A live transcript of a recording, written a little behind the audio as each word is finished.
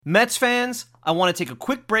Mets fans, I want to take a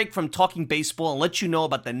quick break from talking baseball and let you know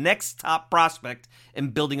about the next top prospect in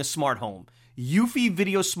building a smart home. Eufy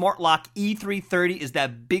Video Smart Lock E330 is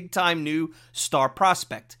that big-time new star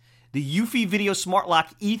prospect. The Eufy Video Smart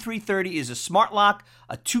Lock E330 is a smart lock,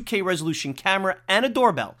 a 2K resolution camera, and a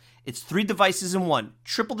doorbell. It's 3 devices in one,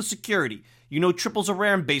 triple the security. You know triples are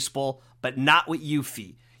rare in baseball, but not with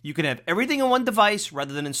Eufy. You can have everything in one device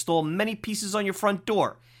rather than install many pieces on your front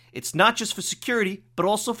door. It's not just for security, but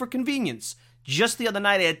also for convenience. Just the other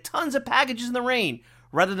night, I had tons of packages in the rain.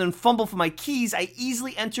 Rather than fumble for my keys, I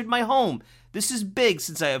easily entered my home. This is big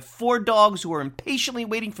since I have 4 dogs who are impatiently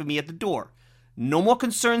waiting for me at the door. No more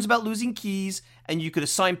concerns about losing keys, and you could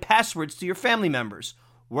assign passwords to your family members.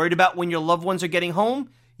 Worried about when your loved ones are getting home?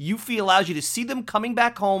 Eufy allows you to see them coming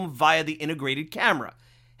back home via the integrated camera.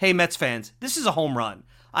 Hey Mets fans, this is a home run.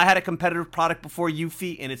 I had a competitive product before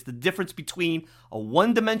Eufy, and it's the difference between a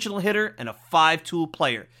one-dimensional hitter and a 5-tool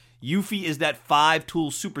player. Eufy is that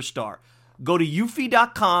 5-tool superstar. Go to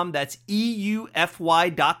eufy.com, that's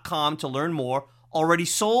EUFY.com to learn more. Already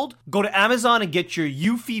sold? Go to Amazon and get your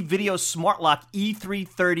Eufy Video Smart Lock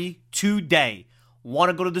E330 today.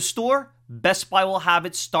 Want to go to the store? Best Buy will have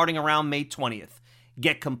it starting around May 20th.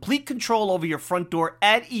 Get complete control over your front door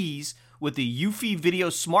at ease with the Eufy Video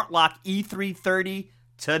Smart Lock E330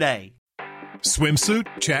 today. Swimsuit?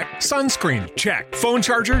 Check. Sunscreen? Check. Phone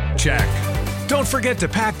charger? Check. Don't forget to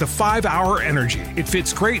pack the 5-Hour Energy. It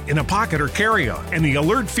fits great in a pocket or carry-on, and the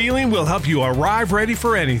alert feeling will help you arrive ready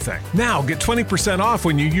for anything. Now get 20% off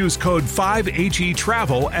when you use code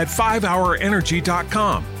 5HETRAVEL at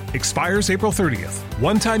 5hourenergy.com. Expires April 30th.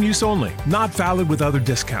 One-time use only. Not valid with other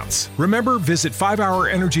discounts. Remember, visit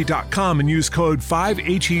 5hourenergy.com and use code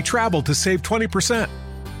 5HETRAVEL to save 20%.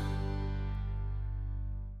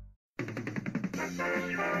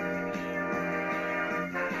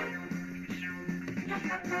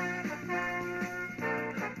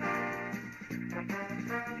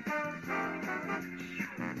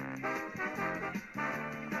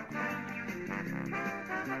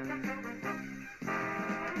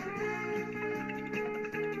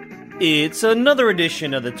 It's another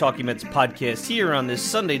edition of the Talking Mets podcast here on this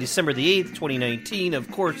Sunday, December the 8th, 2019. Of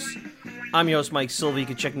course, I'm your host, Mike Silva. You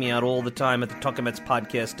can check me out all the time at the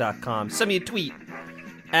TalkingMetsPodcast.com. Send me a tweet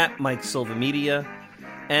at Mike Silva Media.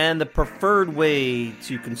 And the preferred way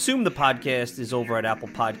to consume the podcast is over at Apple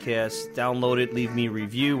Podcasts. Download it, leave me a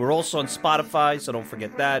review. We're also on Spotify, so don't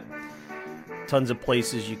forget that. Tons of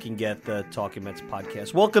places you can get the Talking Mets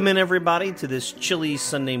podcast. Welcome in, everybody, to this chilly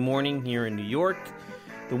Sunday morning here in New York.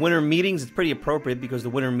 The winter meetings, it's pretty appropriate because the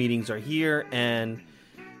winter meetings are here, and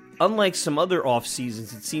unlike some other off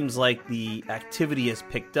seasons, it seems like the activity has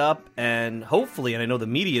picked up, and hopefully, and I know the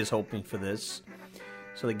media is hoping for this,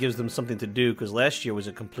 so that gives them something to do, because last year was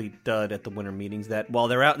a complete dud at the winter meetings, that while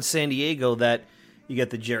they're out in San Diego, that you get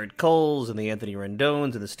the Jared Coles and the Anthony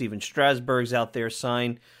Rendones and the Steven Strasburgs out there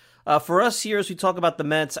signed. For us here, as we talk about the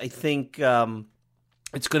Mets, I think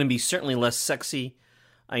it's going to be certainly less sexy.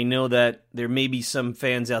 I know that there may be some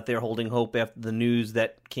fans out there holding hope after the news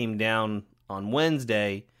that came down on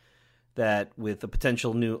Wednesday that with a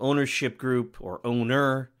potential new ownership group or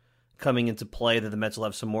owner coming into play that the Mets will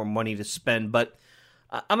have some more money to spend. But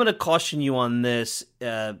I'm going to caution you on this,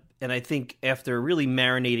 and I think after really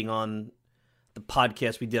marinating on the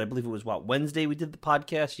podcast we did, I believe it was, Wednesday we did the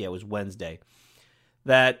podcast? Yeah, it was Wednesday.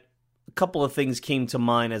 That a couple of things came to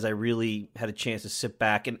mind as I really had a chance to sit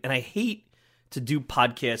back, and I hate to do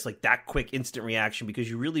podcasts like that quick instant reaction because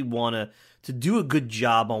you really want to do a good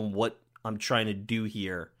job on what I'm trying to do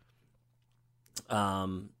here.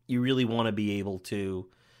 You really want to be able to,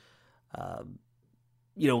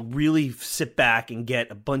 really sit back and get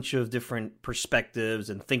a bunch of different perspectives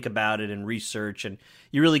and think about it and research. And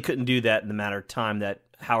you really couldn't do that in the matter of time that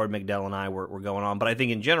Howard McDell and I were going on. But I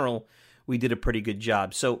think in general, we did a pretty good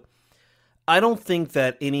job. So I don't think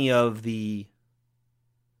that any of the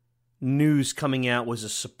news coming out was a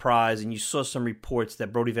surprise, and you saw some reports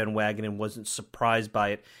that Brodie Van Wagenen wasn't surprised by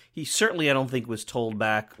it. He certainly, I don't think, was told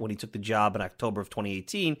back when he took the job in October of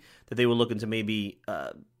 2018 that they were looking to maybe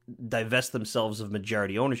divest themselves of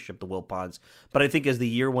majority ownership, the Wilpons. But I think as the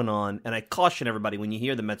year went on, and I caution everybody, when you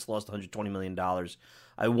hear the Mets lost $120 million,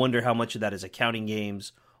 I wonder how much of that is accounting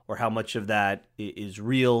games or how much of that is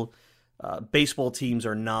real. Baseball teams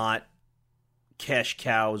are not cash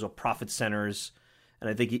cows or profit centers. And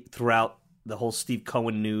I think throughout the whole Steve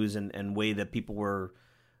Cohen news and way that people were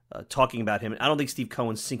talking about him, I don't think Steve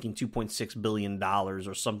Cohen's sinking $2.6 billion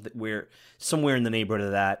or somewhere in the neighborhood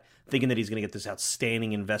of that, thinking that he's going to get this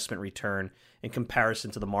outstanding investment return in comparison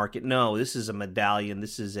to the market. No, this is a medallion.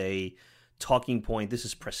 This is a talking point. This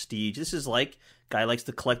is prestige. This is like, guy likes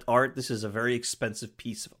to collect art. This is a very expensive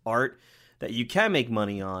piece of art that you can make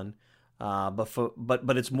money on,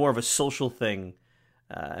 but it's more of a social thing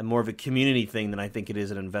and more of a community thing than I think it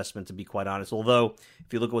is an investment, to be quite honest. Although,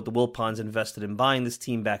 if you look at what the Wilpons invested in buying this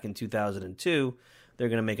team back in 2002, they're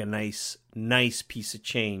going to make a nice piece of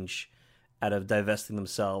change out of divesting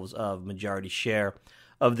themselves of majority share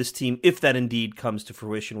of this team, if that indeed comes to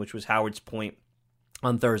fruition, which was Howard's point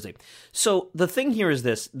on Thursday. So the thing here is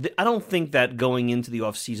this. I don't think that going into the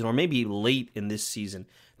offseason, or maybe late in this season,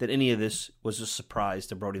 that any of this was a surprise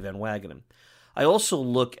to Brodie Van Wagenen. I also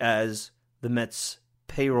look as the Mets'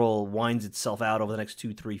 payroll winds itself out over the next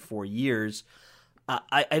 2, 3, 4 years.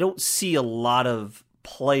 I don't see a lot of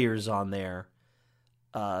players on there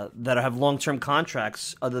that have long-term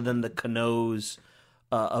contracts other than the Canoes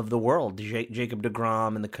of the world, Jacob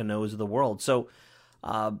deGrom and the Canoes of the world. So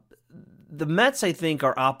the Mets, I think,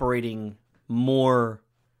 are operating more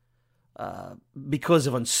because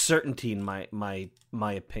of uncertainty, in my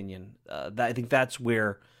opinion. I think that's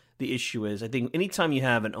where the issue is. I think anytime you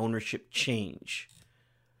have an ownership change,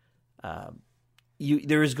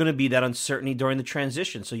 there is going to be that uncertainty during the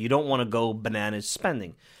transition, so you don't want to go bananas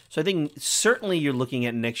spending. So I think certainly you're looking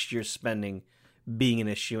at next year's spending being an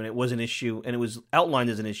issue, and it was an issue, and it was outlined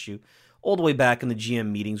as an issue all the way back in the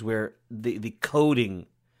GM meetings, where the coding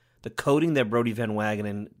that Brodie Van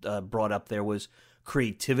Wagenen brought up there was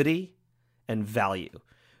creativity and value,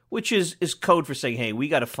 which is code for saying, hey, we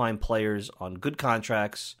got to find players on good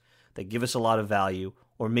contracts that give us a lot of value,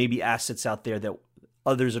 or maybe assets out there that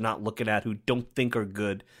others are not looking at, who don't think are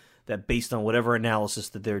good, that based on whatever analysis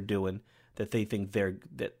that they're doing, that they think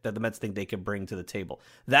that the Mets think they can bring to the table.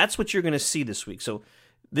 That's what you're going to see this week. So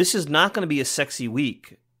this is not going to be a sexy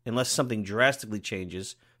week unless something drastically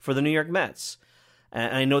changes for the New York Mets.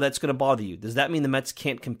 And I know that's going to bother you. Does that mean the Mets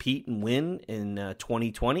can't compete and win in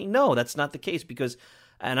 2020? No, that's not the case, because,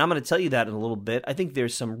 and I'm going to tell you that in a little bit, I think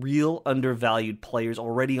there's some real undervalued players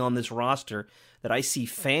already on this roster that I see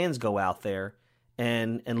fans go out there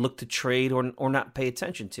and look to trade or not pay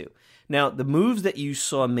attention to. Now, the moves that you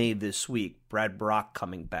saw made this week, Brad Brach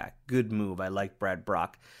coming back, good move. I like Brad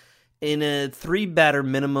Brach. In a 3-batter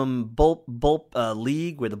minimum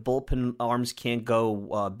league where the bullpen arms can't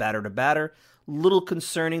go batter to batter, little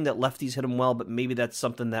concerning that lefties hit him well, but maybe that's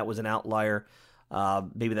something that was an outlier.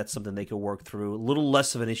 Maybe that's something they could work through. A little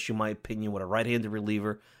less of an issue, in my opinion, with a right-handed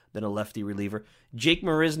reliever than a lefty reliever. Jake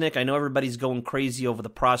Marisnick, I know everybody's going crazy over the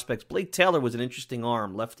prospects. Blake Taylor was an interesting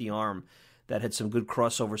arm, lefty arm, that had some good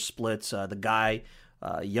crossover splits. The guy,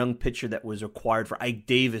 young pitcher that was acquired for Ike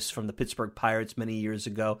Davis from the Pittsburgh Pirates many years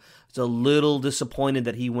ago. I was a little disappointed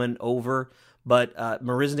that he went over, but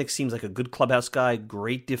Marisnick seems like a good clubhouse guy,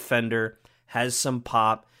 great defender, has some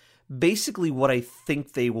pop. Basically what I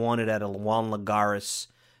think they wanted out of Juan Lagares,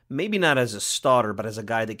 maybe not as a starter, but as a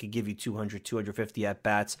guy that could give you 200, 250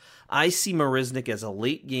 at-bats. I see Marisnick as a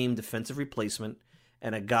late-game defensive replacement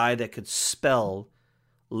and a guy that could spell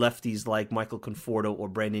lefties like Michael Conforto or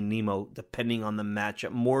Brandon Nimmo, depending on the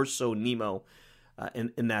matchup. More so Nimmo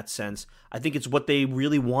in that sense. I think it's what they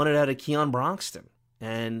really wanted out of Keon Broxton,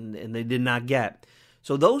 and they did not get.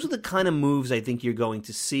 So those are the kind of moves I think you're going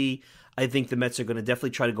to see. I think the Mets are going to definitely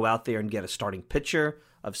try to go out there and get a starting pitcher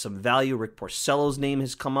of some value. Rick Porcello's name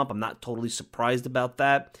has come up. I'm not totally surprised about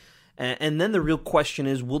that. And then the real question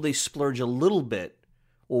is, will they splurge a little bit,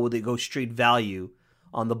 or will they go straight value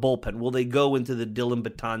on the bullpen? Will they go into the Dylan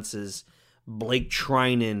Betances, Blake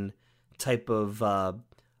Treinen type of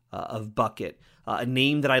bucket? A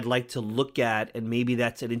name that I'd like to look at, and maybe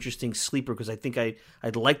that's an interesting sleeper, because I think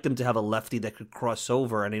I'd like them to have a lefty that could cross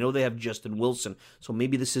over, and I know they have Justin Wilson, so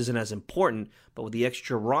maybe this isn't as important, but with the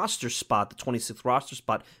extra roster spot, the 26th roster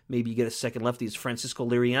spot, maybe you get a second lefty. Is Francisco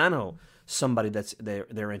Liriano somebody that's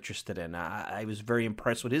they're interested in? I was very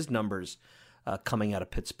impressed with his numbers coming out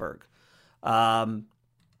of Pittsburgh.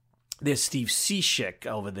 There's Steve Cishek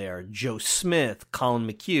over there, Joe Smith, Colin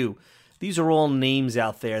McHugh. These are all names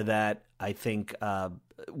out there that I think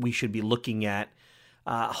we should be looking at.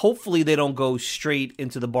 Hopefully they don't go straight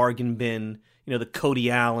into the bargain bin, the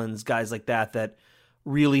Cody Allens, guys like that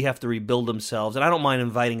really have to rebuild themselves. And I don't mind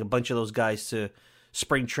inviting a bunch of those guys to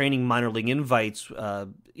spring training, minor league invites,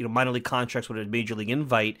 minor league contracts with a major league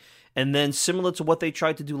invite, and then similar to what they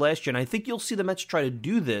tried to do last year. And I think you'll see the Mets try to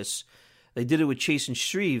do this. They did it with Chase and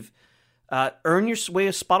Shreve. Earn your way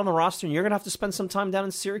a spot on the roster, and you're going to have to spend some time down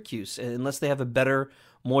in Syracuse, unless they have a better,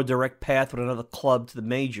 more direct path with another club to the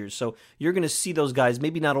majors. So you're going to see those guys,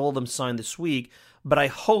 maybe not all of them sign this week, but I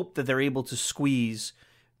hope that they're able to squeeze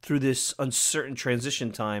through this uncertain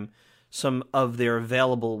transition time some of their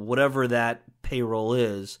available, whatever that payroll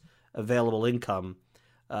is, available income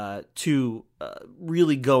to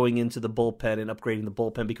really going into the bullpen and upgrading the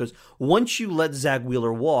bullpen, because once you let Zach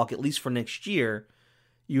Wheeler walk, at least for next year,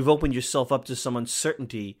 you've opened yourself up to some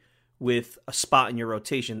uncertainty with a spot in your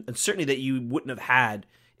rotation, uncertainty that you wouldn't have had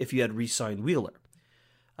if you had re-signed Wheeler.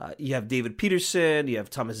 You have David Peterson, you have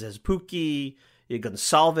Thomas Zespuki, you have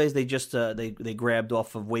Gonsalves. They just they grabbed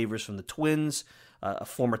off of waivers from the Twins, a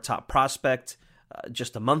former top prospect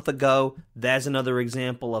just a month ago. That's another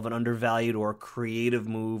example of an undervalued or creative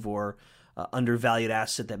move or undervalued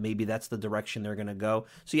asset that maybe that's the direction they're going to go.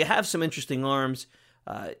 So you have some interesting arms.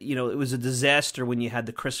 It was a disaster when you had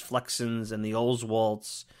the Chris Flexens and the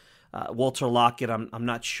Oswalts. Walter Lockett, I'm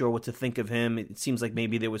not sure what to think of him. It seems like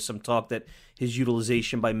maybe there was some talk that his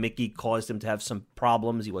utilization by Mickey caused him to have some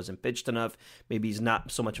problems. He wasn't pitched enough. Maybe he's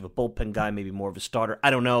not so much of a bullpen guy, maybe more of a starter. I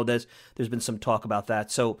don't know. There's been some talk about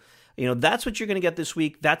that. So, that's what you're going to get this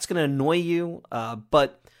week. That's going to annoy you.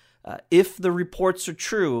 But if the reports are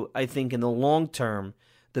true, I think in the long term,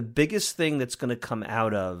 the biggest thing that's going to come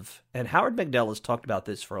out of, and Howard Megdal has talked about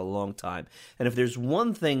this for a long time, and if there's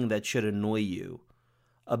one thing that should annoy you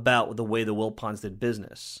about the way the Wilpons did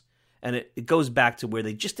business, and it goes back to where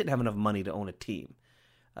they just didn't have enough money to own a team.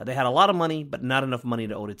 They had a lot of money, but not enough money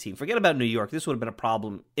to own a team. Forget about New York. This would have been a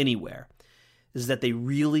problem anywhere, is that they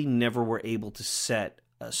really never were able to set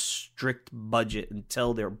a strict budget and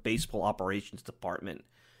tell their baseball operations department,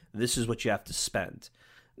 this is what you have to spend.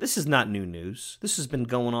 This is not new news. This has been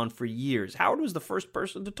going on for years. Howard was the first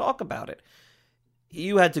person to talk about it.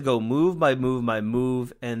 You had to go move by move by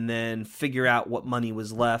move and then figure out what money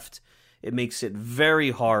was left. It makes it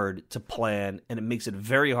very hard to plan, and it makes it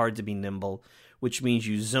very hard to be nimble, which means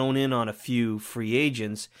you zone in on a few free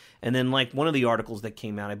agents. And then, like one of the articles that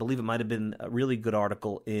came out, I believe it might have been a really good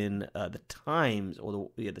article in the Times,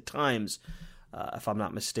 or the Times, if I'm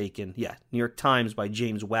not mistaken. Yeah, New York Times by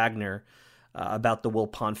James Wagner about the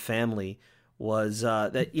Wilpon family was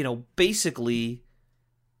that, basically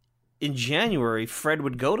in January, Fred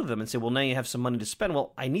would go to them and say, well, now you have some money to spend.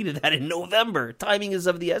 Well, I needed that in November. Timing is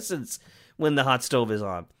of the essence when the hot stove is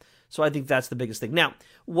on. So I think that's the biggest thing. Now,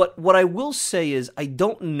 what I will say is I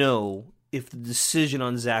don't know if the decision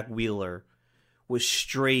on Zach Wheeler was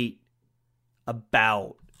straight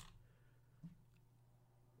about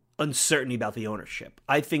uncertainty about the ownership.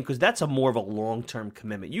 I think because that's more of a long-term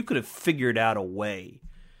commitment. You could have figured out a way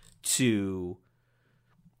to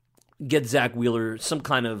get Zach Wheeler some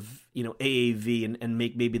kind of AAV and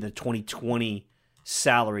make maybe the 2020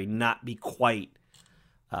 salary not be quite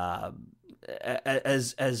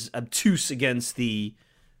as obtuse against the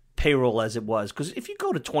payroll as it was. Because if you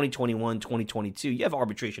go to 2021, 2022, you have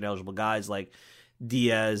arbitration eligible guys like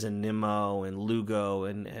Diaz and Nimmo and Lugo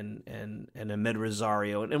and Ahmed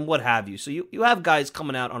Rosario and what have you. So you have guys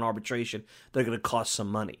coming out on arbitration that are going to cost some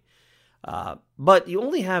money. But you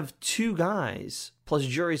only have two guys plus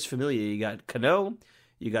Juris Familia. You got Cano,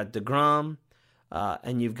 you got DeGrom,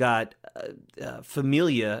 and you've got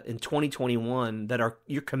Familia in 2021 that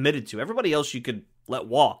you're committed to. Everybody else you could let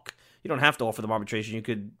walk. You don't have to offer them arbitration. You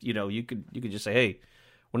could just say, hey,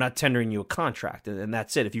 we're not tendering you a contract, and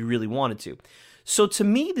that's it if you really wanted to. So to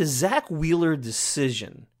me, the Zach Wheeler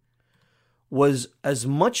decision was as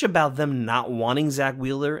much about them not wanting Zach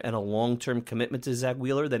Wheeler and a long-term commitment to Zach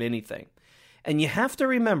Wheeler than anything. And you have to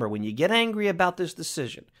remember, when you get angry about this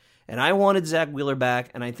decision, and I wanted Zach Wheeler back,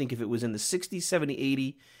 and I think if it was in the 60, 70,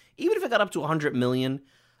 80, even if it got up to $100 million,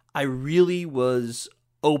 I really was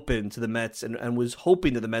open to the Mets and was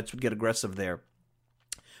hoping that the Mets would get aggressive there.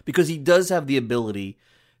 Because he does have the ability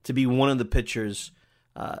to be one of the pitchers,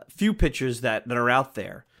 few pitchers that are out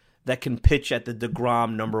there that can pitch at the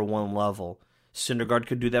DeGrom number one level. Syndergaard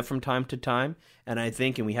could do that from time to time, and I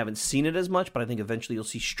think, and we haven't seen it as much, but I think eventually you'll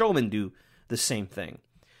see Stroman do the same thing.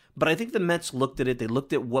 But I think the Mets looked at it. They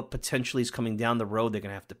looked at what potentially is coming down the road. They're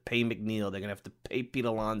going to have to pay McNeil. They're going to have to pay Pete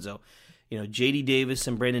Alonso. J.D. Davis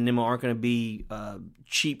and Brandon Nimmo aren't going to be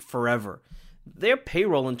cheap forever. Their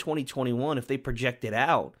payroll in 2021, if they project it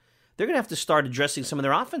out, they're going to have to start addressing some of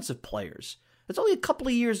their offensive players. It's only a couple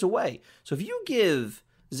of years away. So if you give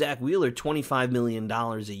Zach Wheeler $25 million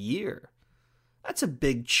a year, that's a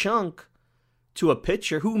big chunk to a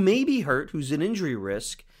pitcher who may be hurt, who's an injury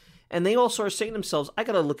risk. And they also are saying to themselves, I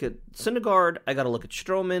got to look at Syndergaard, I got to look at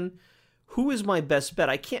Stroman. Who is my best bet?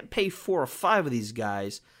 I can't pay 4 or 5 of these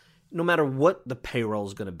guys, no matter what the payroll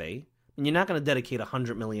is going to be. And you're not going to dedicate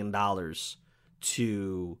 $100 million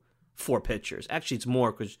to 4 pitchers. Actually, it's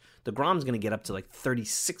more because DeGrom's going to get up to like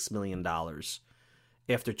 $36 million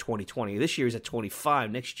after 2020. This year he's at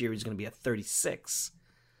 25. Next year he's going to be at 36.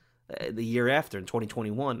 The year after, in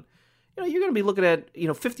 2021. you're going to be looking at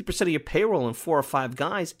 50% of your payroll in 4 or 5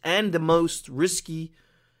 guys and the most risky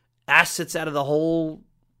assets out of the whole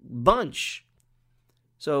bunch.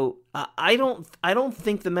 So I don't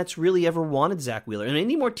think the Mets really ever wanted Zach Wheeler. And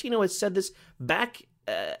Andy Martino has said this back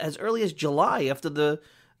as early as July after the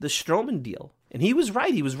Stroman deal. And he was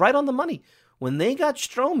right. He was right on the money. When they got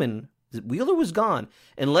Stroman, Wheeler was gone.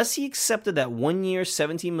 Unless he accepted that 1-year,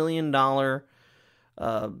 $17 million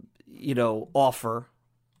offer,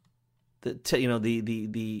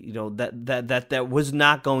 that was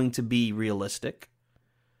not going to be realistic.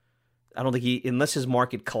 I don't think unless his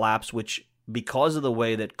market collapsed, which because of the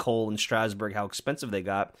way that Cole and Strasburg, how expensive they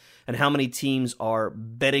got, and how many teams are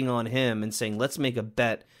betting on him and saying, let's make a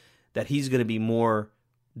bet that he's going to be more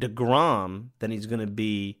DeGrom than he's going to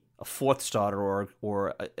be a 4th starter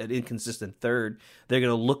or an inconsistent 3rd. They're going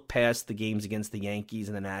to look past the games against the Yankees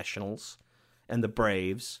and the Nationals and the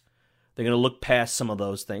Braves. They're going to look past some of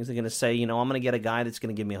those things. They're going to say, I'm going to get a guy that's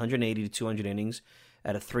going to give me 180 to 200 innings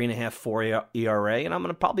at a 3.5, 4 ERA, and I'm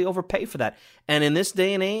going to probably overpay for that. And in this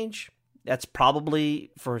day and age, that's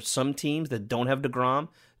probably for some teams that don't have DeGrom,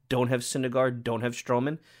 don't have Syndergaard, don't have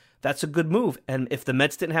Stroman, that's a good move. And if the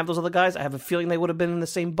Mets didn't have those other guys, I have a feeling they would have been in the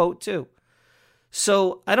same boat too.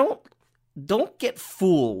 So I don't get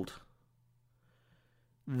fooled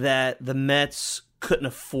that the Mets couldn't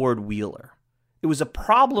afford Wheeler. It was a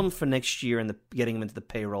problem for next year and getting him into the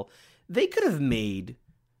payroll. They could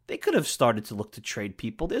have started to look to trade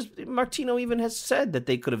people. Martino even has said that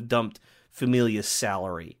they could have dumped Familia's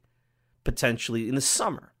salary potentially in the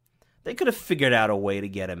summer. They could have figured out a way to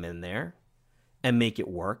get him in there and make it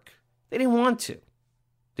work. They didn't want to.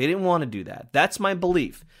 They didn't want to do that. That's my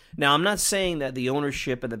belief. Now, I'm not saying that the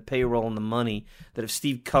ownership and the payroll and the money, that if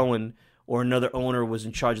Steve Cohen or another owner was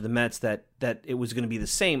in charge of the Mets, that it was going to be the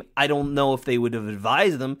same. I don't know if they would have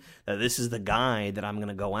advised them that this is the guy that I'm going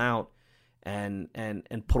to go out and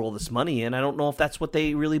put all this money in. I don't know if that's what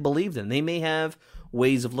they really believed in. They may have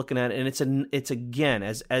ways of looking at it, and it's again,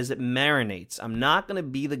 as it marinates. I'm not going to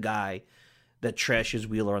be the guy that trashes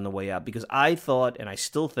Wheeler on the way out, because I thought, and I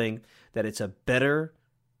still think, that it's a better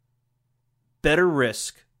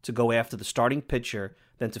risk to go after the starting pitcher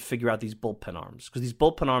than to figure out these bullpen arms. Because these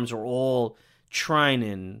bullpen arms are all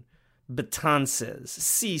Treinen, Betances,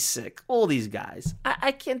 Cisick, all these guys.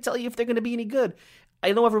 I can't tell you if they're going to be any good.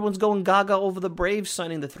 I know everyone's going gaga over the Braves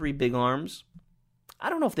signing the 3 big arms. I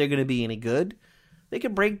don't know if they're going to be any good. They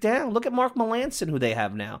could break down. Look at Mark Melancon, who they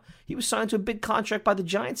have now. He was signed to a big contract by the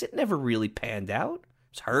Giants. It never really panned out.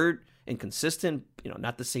 He was hurt, inconsistent,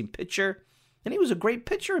 not the same pitcher. And he was a great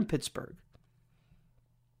pitcher in Pittsburgh.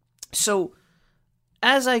 So,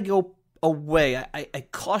 as I go away, I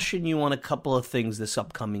caution you on a couple of things this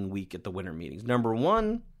upcoming week at the winter meetings. Number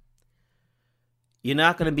one, you're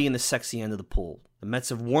not going to be in the sexy end of the pool. The Mets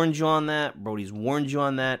have warned you on that. Brody's warned you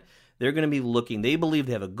on that. They're going to be looking. They believe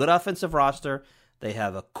they have a good offensive roster. They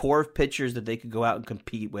have a core of pitchers that they could go out and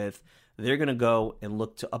compete with. They're going to go and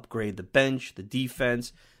look to upgrade the bench, the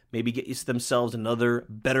defense, maybe get themselves another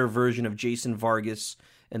better version of Jason Vargas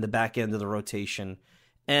in the back end of the rotation.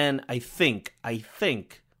 And I think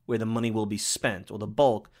where the money will be spent, or the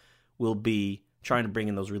bulk, will be trying to bring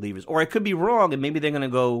in those relievers. Or I could be wrong, and maybe they're going to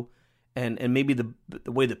go, and maybe the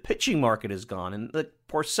way the pitching market has gone. And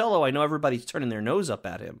Porcello, I know everybody's turning their nose up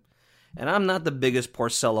at him. And I'm not the biggest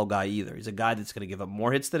Porcello guy either. He's a guy that's going to give up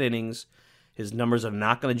more hits than innings. His numbers are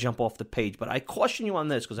not going to jump off the page. But I caution you on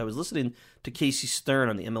this, because I was listening to Casey Stern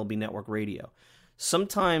on the MLB Network radio.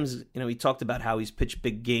 Sometimes, he talked about how he's pitched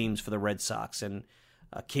big games for the Red Sox and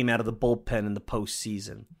came out of the bullpen in the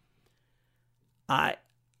postseason. I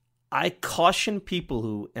caution people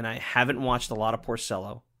who, and I haven't watched a lot of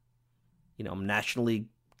Porcello. I'm a National League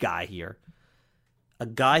guy here. A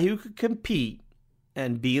guy who could compete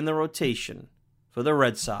and be in the rotation for the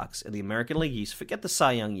Red Sox and the American League East, forget the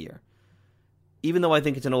Cy Young year. Even though I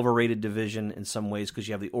think it's an overrated division in some ways, because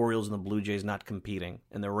you have the Orioles and the Blue Jays not competing,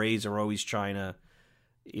 and the Rays are always trying to,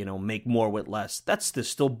 make more with less. There's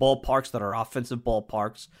still ballparks that are offensive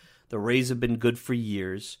ballparks. The Rays have been good for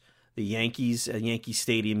years. The Yankees and Yankee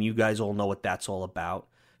Stadium, you guys all know what that's all about.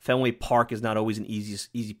 Fenway Park is not always an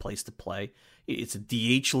easy place to play. It's a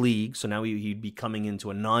DH league, so now he'd be coming into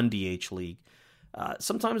a non-DH league.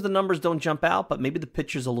 Sometimes the numbers don't jump out, but maybe the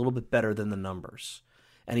pitcher's a little bit better than the numbers.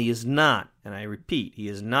 And he is not, and I repeat, he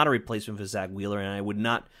is not a replacement for Zach Wheeler, and I would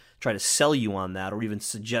not try to sell you on that or even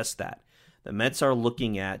suggest that. The Mets are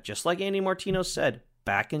looking at, just like Andy Martino said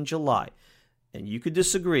back in July, and you could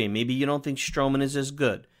disagree. Maybe you don't think Stroman is as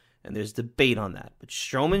good, and there's debate on that. But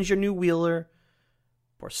Stroman's your new Wheeler.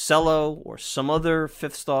 Porcello or some other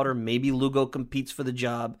 5th starter, maybe Lugo competes for the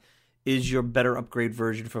job. is your better upgrade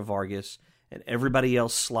version for Vargas, and everybody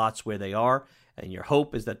else slots where they are. And your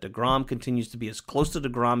hope is that DeGrom continues to be as close to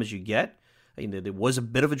DeGrom as you get. I mean, there was a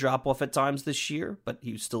bit of a drop-off at times this year, but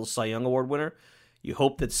he was still a Cy Young Award winner. You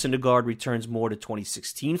hope that Syndergaard returns more to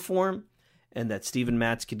 2016 form, and that Steven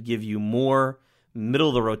Matz could give you more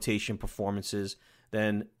middle-of-the-rotation performances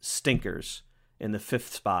than stinkers in the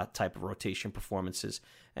fifth spot type of rotation performances.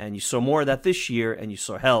 And you saw more of that this year, and you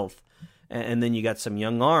saw health. And then you got some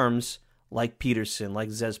young arms like Peterson, like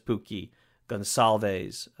Zespookie,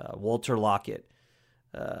 Gonsalves, Walker Lockett.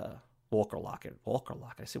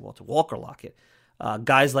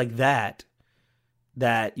 Guys like that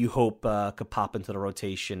you hope could pop into the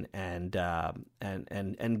rotation and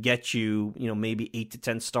get you, maybe 8 to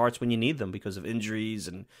 10 starts when you need them because of injuries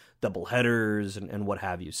and double headers and what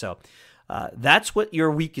have you. So that's what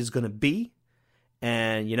your week is going to be,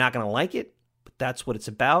 and you're not going to like it, but that's what it's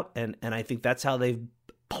about. And I think that's how they've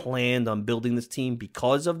planned on building this team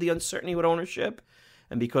because of the uncertainty with ownership,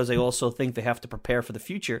 and because they also think they have to prepare for the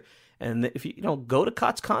future. And if you go to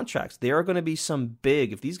Cott's contracts, there are going to be some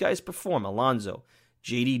big, if these guys perform, Alonso,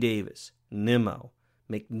 J.D. Davis, Nimmo,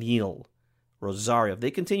 McNeil, Rosario, if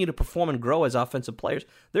they continue to perform and grow as offensive players,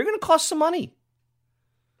 they're going to cost some money.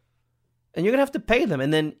 And you're going to have to pay them.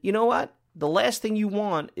 And then, you know what? The last thing you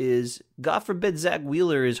want is, God forbid, Zach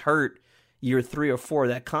Wheeler is hurt year 3 or 4 of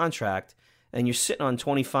that contract, and you're sitting on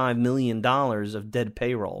 $25 million of dead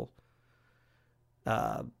payroll.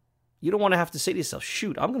 You don't want to have to say to yourself,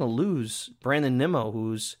 shoot, I'm going to lose Brandon Nimmo,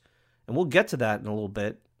 and we'll get to that in a little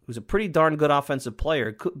bit, who's a pretty darn good offensive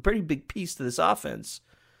player, pretty big piece to this offense,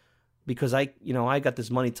 because I got this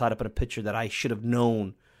money tied up in a pitcher that I should have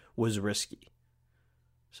known was risky.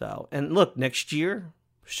 So, and look, next year,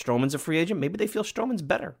 Stroman's a free agent. Maybe they feel Stroman's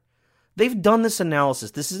better. They've done this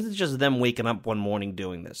analysis. This isn't just them waking up one morning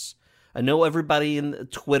doing this. I know everybody in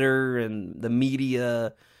Twitter and the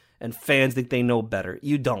media and fans think they know better.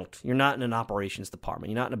 You don't. You're not in an operations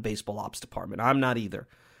department. You're not in a baseball ops department. I'm not either.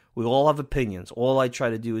 We all have opinions. All I try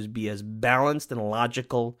to do is be as balanced and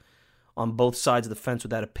logical on both sides of the fence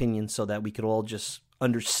with that opinion, so that we could all just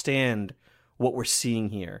understand what we're seeing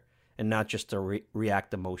here and not just to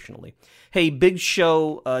react emotionally. Hey, big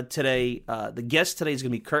show today. The guest today is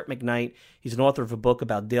going to be Curt McKnight. He's an author of a book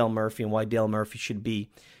about Dale Murphy and why Dale Murphy should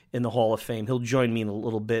be in the Hall of Fame. He'll join me in a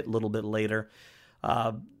little bit later.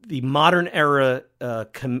 The modern era,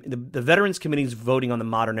 the Veterans Committee is voting on the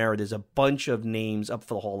modern era. There's a bunch of names up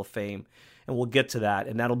for the Hall of Fame, and we'll get to that.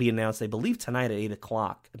 And that'll be announced, I believe, tonight at 8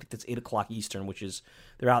 o'clock. I think that's 8 o'clock Eastern, which is,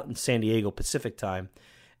 they're out in San Diego Pacific time.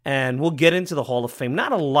 And we'll get into the Hall of Fame.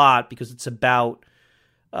 Not a lot, because it's about,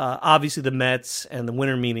 obviously, the Mets and the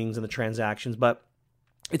winter meetings and the transactions. But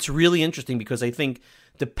it's really interesting because I think,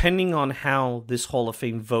 depending on how this Hall of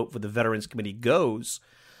Fame vote for the Veterans Committee goes,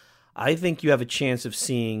 I think you have a chance of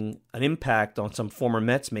seeing an impact on some former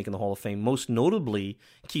Mets making the Hall of Fame, most notably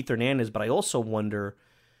Keith Hernandez, but I also wonder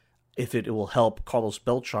if it will help Carlos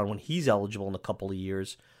Beltran when he's eligible in a couple of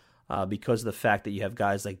years, because of the fact that you have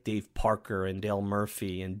guys like Dave Parker and Dale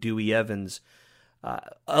Murphy and Dewey Evans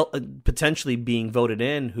potentially being voted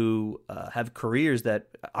in, who have careers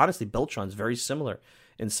that, honestly, Beltran's very similar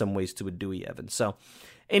in some ways to a Dewey Evans. So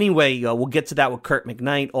anyway, we'll get to that with Curt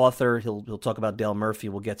McKnight, author. He'll talk about Dale Murphy.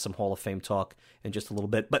 We'll get some Hall of Fame talk in just a little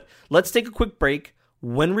bit. But let's take a quick break.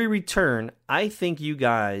 When we return, I think you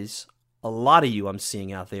guys, a lot of you I'm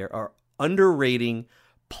seeing out there, are underrating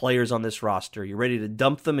players on this roster. You're ready to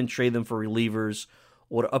dump them and trade them for relievers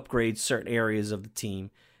or to upgrade certain areas of the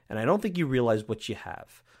team. And I don't think you realize what you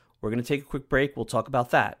have. We're going to take a quick break. We'll talk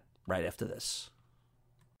about that right after this.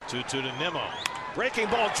 2-2 to Nimmo. Breaking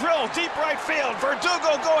ball drill, deep right field.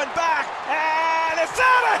 Verdugo going back, and it's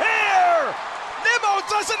out of here! Nimmo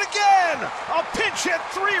does it again! A pinch hit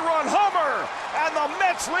 3-run homer, and the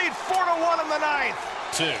Mets lead 4-1 in the ninth.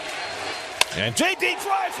 2. And J.D.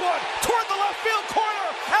 drives one toward the left field corner,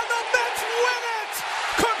 and the Mets win it!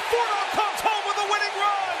 Conforto comes home with a winning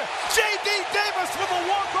run! J.D. Davis with a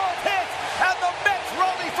walk-off hit, and the Mets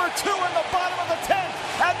rally for 2 in the bottom of the 10th,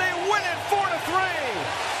 and they win it 4-3!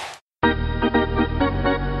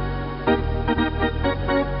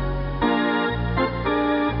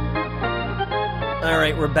 All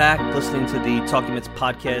right, we're back listening to the Talking Mets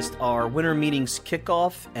podcast, our winter meetings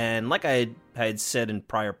kickoff. And like I had said in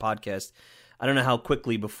prior podcasts, I don't know how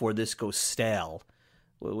quickly before this goes stale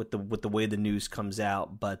with the way the news comes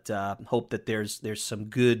out, but hope that there's some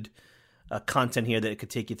good content here that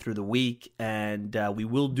could take you through the week. And we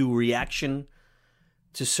will do reaction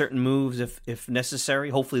to certain moves if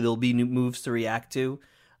necessary. Hopefully there'll be new moves to react to.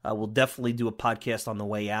 We'll definitely do a podcast on the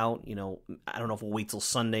way out. I don't know if we'll wait till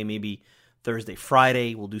Sunday, maybe Thursday,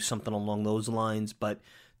 Friday. We'll do something along those lines, but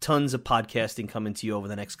tons of podcasting coming to you over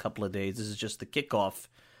the next couple of days. This is just the kickoff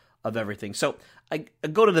of everything. So I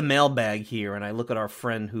go to the mailbag here, and I look at our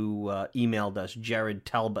friend who emailed us, Jared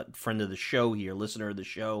Talbot, friend of the show here, listener of the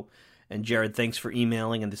show. And Jared, thanks for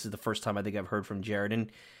emailing, and this is the first time I think I've heard from Jared.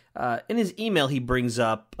 And in his email, he brings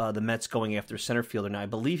up the Mets going after center fielder. Now, I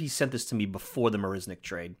believe he sent this to me before the Marisnick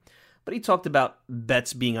trade. But he talked about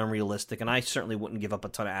Betts being unrealistic, and I certainly wouldn't give up a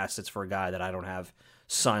ton of assets for a guy that I don't have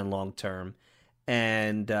signed long-term.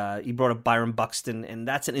 And he brought up Byron Buxton, and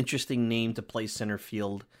that's an interesting name to play center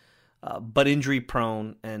field. But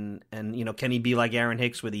injury-prone, and can he be like Aaron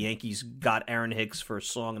Hicks, where the Yankees got Aaron Hicks for a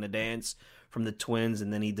song and a dance from the Twins,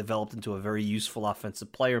 and then he developed into a very useful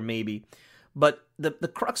offensive player, maybe. But the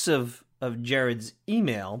crux of Jared's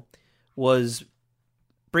email was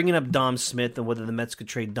bringing up Dom Smith and whether the Mets could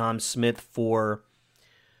trade Dom Smith for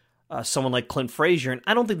someone like Clint Frazier. And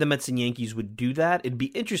I don't think the Mets and Yankees would do that. It'd be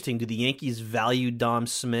interesting. Do the Yankees value Dom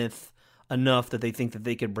Smith enough that they think that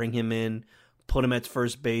they could bring him in, put him at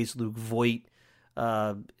first base? Luke Voit,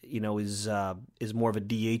 is more of a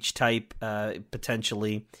DH type,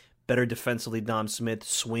 potentially. Better defensively, Dom Smith,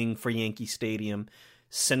 swing for Yankee Stadium.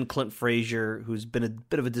 Send Clint Frazier, who's been a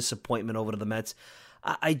bit of a disappointment, over to the Mets.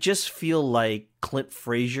 I just feel like Clint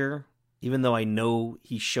Frazier, even though I know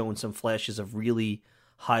he's shown some flashes of really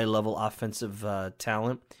high-level offensive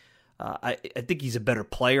talent, I think he's a better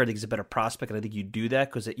player. I think he's a better prospect, and I think you do that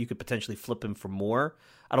because you could potentially flip him for more.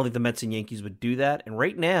 I don't think the Mets and Yankees would do that. And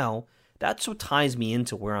right now, that's what ties me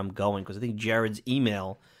into where I'm going, because I think Jared's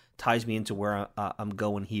email ties me into where I'm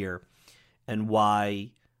going here and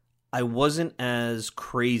why I wasn't as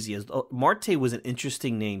crazy as Marte was an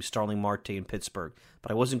interesting name, Starling Marte in Pittsburgh,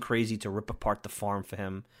 but I wasn't crazy to rip apart the farm for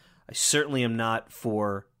him. I certainly am not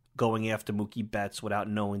for going after Mookie Betts without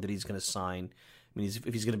knowing that he's going to sign. I mean,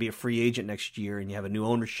 if he's going to be a free agent next year and you have a new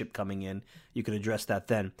ownership coming in, you can address that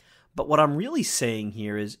then. But what I'm really saying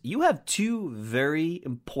here is you have two very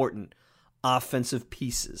important offensive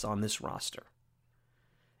pieces on this roster.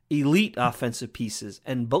 Elite offensive pieces,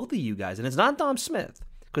 and both of you guys, and it's not Dom Smith,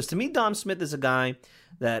 because to me, Dom Smith is a guy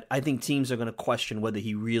that I think teams are going to question whether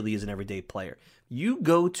he really is an everyday player. You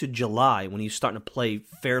go to July, when he's starting to play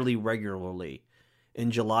fairly regularly,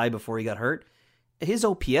 in July before he got hurt, his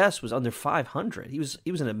OPS was under 500. He was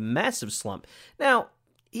in a massive slump. Now,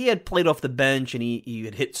 he had played off the bench, and he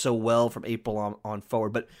had hit so well from April on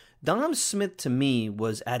forward, but Dom Smith, to me,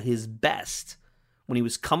 was at his best when he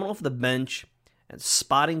was coming off the bench and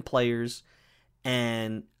spotting players,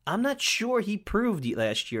 and I'm not sure he proved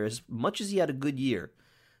last year, as much as he had a good year,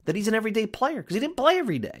 that he's an everyday player, because he didn't play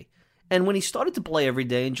every day. And when he started to play every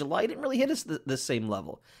day in July, he didn't really hit us the same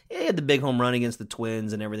level. Yeah, he had the big home run against the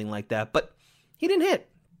Twins and everything like that, but he didn't hit.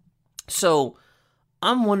 So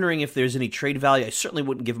I'm wondering if there's any trade value. I certainly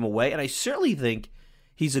wouldn't give him away, and I certainly think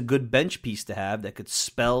he's a good bench piece to have that could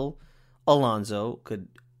spell Alonso, could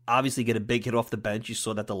obviously get a big hit off the bench. You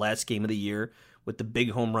saw that the last game of the year with the big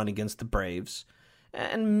home run against the Braves.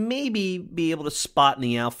 And maybe be able to spot in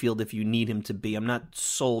the outfield if you need him to be. I'm not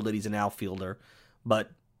sold that he's an outfielder, but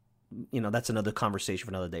that's another conversation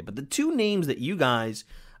for another day. But the two names that you guys,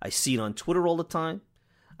 I see it on Twitter all the time.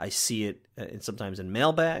 I see it sometimes in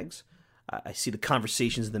mailbags. I see the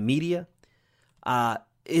conversations in the media.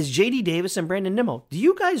 Is J.D. Davis and Brandon Nimmo. Do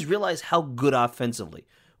you guys realize how good offensively,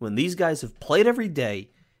 when these guys have played every day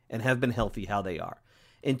and have been healthy, how they are?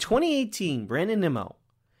 In 2018, Brandon Nimmo,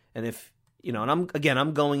 and if and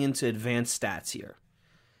I'm going into advanced stats here,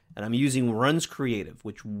 and I'm using runs creative,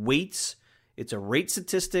 which weights, it's a rate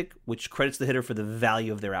statistic, which credits the hitter for the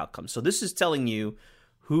value of their outcome. So this is telling you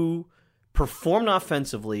who performed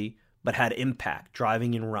offensively but had impact,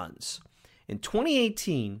 driving in runs. In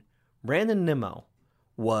 2018, Brandon Nimmo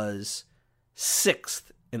was 6th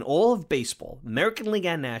in all of baseball, American League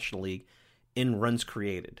and National League, in runs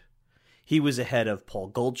created. He was ahead of Paul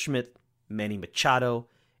Goldschmidt, Manny Machado,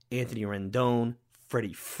 Anthony Rendon,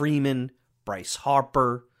 Freddie Freeman, Bryce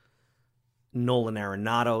Harper, Nolan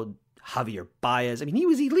Arenado, Javier Baez. I mean, he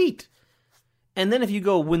was elite. And then if you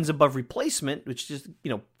go wins above replacement, which just,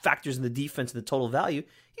 factors in the defense and the total value,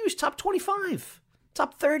 he was top 25,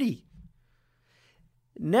 top 30.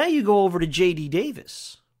 Now you go over to J.D.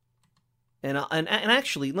 Davis. And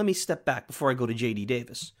actually, let me step back before I go to J.D.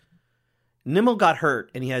 Davis. Nimmo got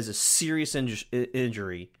hurt, and he has a serious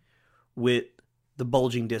injury with the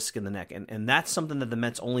bulging disc in the neck. And that's something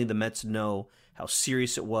that only the Mets know how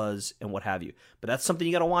serious it was and what have you. But that's something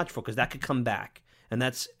you got to watch for, because that could come back. And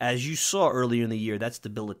that's, as you saw earlier in the year, that's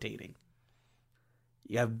debilitating.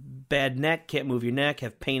 You have bad neck, can't move your neck,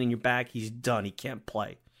 have pain in your back, he's done. He can't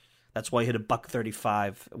play. That's why he hit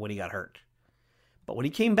 $135 when he got hurt. But when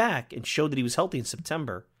he came back and showed that he was healthy in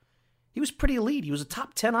September, he was pretty elite. He was a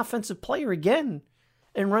top 10 offensive player again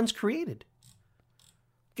in runs created.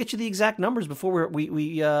 Get you the exact numbers before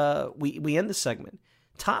we end the segment.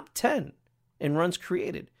 Top 10 in runs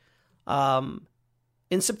created.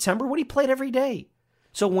 In September, when he played every day.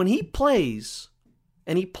 So when he plays,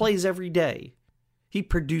 and he plays every day, he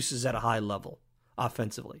produces at a high level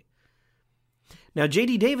offensively. Now,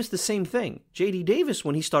 J.D. Davis, the same thing. J.D. Davis,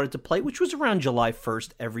 when he started to play, which was around July 1st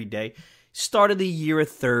every day, started the year a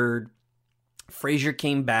third. Frazier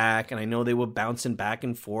came back, and I know they were bouncing back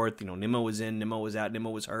and forth. Nimmo was in, Nimmo was out, Nimmo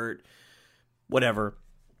was hurt. Whatever.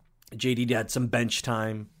 J.D. had some bench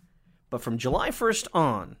time. But from July 1st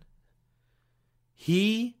on,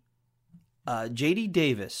 J.D.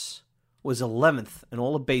 Davis was 11th in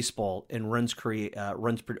all of baseball in runs created.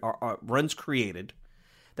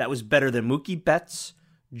 That was better than Mookie Betts,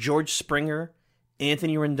 George Springer,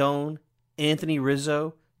 Anthony Rendon, Anthony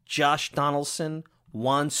Rizzo, Josh Donaldson,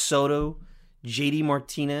 Juan Soto, J.D.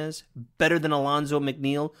 Martinez, better than Alonzo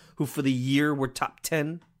McNeil, who for the year were top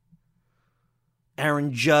 10,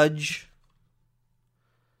 Aaron Judge.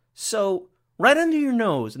 So, right under your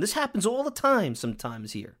nose, and this happens all the time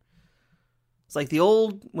sometimes here. It's like the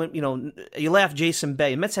old, when you laugh Jason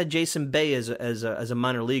Bay. Mets had Jason Bay as a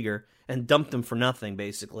minor leaguer and dumped him for nothing,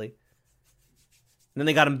 basically. And then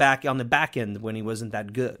they got him back on the back end when he wasn't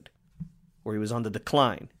that good, or he was on the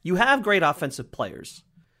decline. You have great offensive players.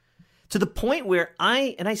 To the point where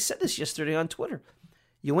I said this yesterday on Twitter,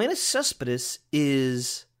 Yoenis Cespedes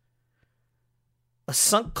is a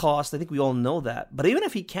sunk cost. I think we all know that. But even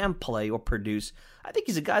if he can play or produce, I think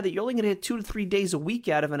he's a guy that you're only going to hit 2 to 3 days a week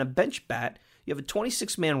out of in a bench bat. You have a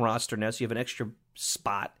 26-man roster now, so you have an extra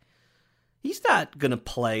spot. He's not going to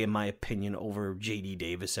play, in my opinion, over J.D.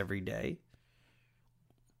 Davis every day.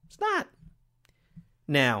 It's not.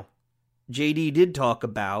 Now, J.D. did talk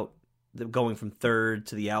about going from third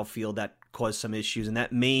to the outfield. That caused some issues, and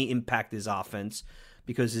that may impact his offense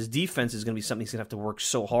because his defense is going to be something he's going to have to work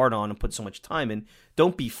so hard on and put so much time in.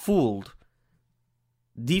 Don't be fooled.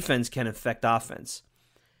 Defense can affect offense.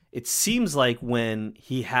 It seems like when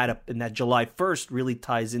he had and that July 1st really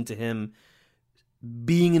ties into him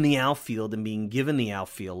being in the outfield and being given the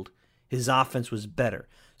outfield, his offense was better.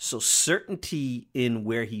 So certainty in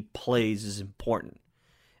where he plays is important.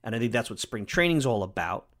 And I think that's what spring training is all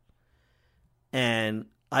about. And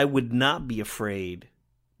I would not be afraid,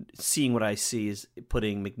 seeing what I see, is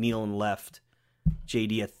putting McNeil in left,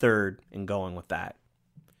 JD at third, and going with that.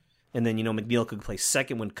 And then, McNeil could play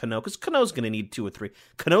second when Cano, because Cano's going to need 2 or 3.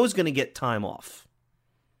 Cano's going to get time off.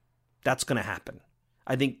 That's going to happen.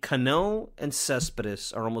 I think Cano and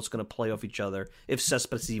Cespedes are almost going to play off each other if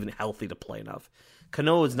Cespedes is even healthy to play enough.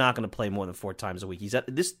 Cano is not going to play more than 4 times a week.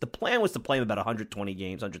 The plan was to play him about 120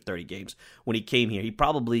 games, 130 games when he came here. He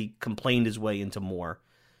probably complained his way into more.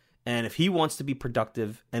 And if he wants to be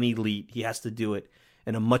productive and elite, he has to do it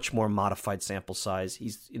in a much more modified sample size.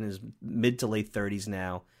 He's in his mid to late 30s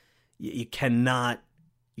now. You cannot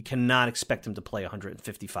expect him to play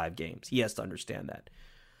 155 games. He has to understand that.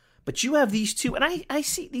 But you have these two, and I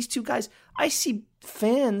see these two guys. I see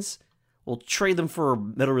fans will trade them for a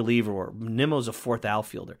middle reliever, or Nimmo's a 4th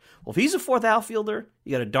outfielder. Well, if he's a 4th outfielder,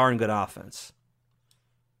 you got a darn good offense.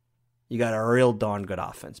 You got a real darn good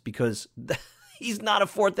offense because he's not a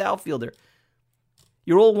 4th outfielder.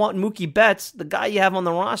 You're all wanting Mookie Betts. The guy you have on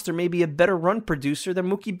the roster may be a better run producer than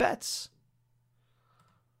Mookie Betts.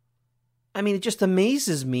 I mean, it just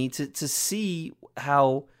amazes me to see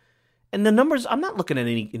how, and the numbers, I'm not looking at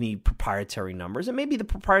any proprietary numbers, and maybe the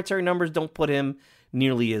proprietary numbers don't put him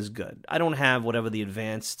nearly as good. I don't have whatever the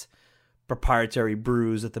advanced proprietary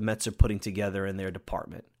brews that the Mets are putting together in their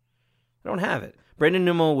department. I don't have it. Brandon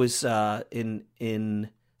Nimmo was in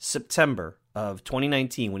September of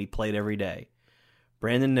 2019 when he played every day.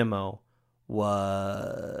 Brandon Nimmo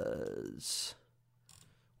was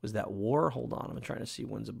that WAR? Hold on, I'm trying to see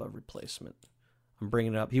wins above replacement. I'm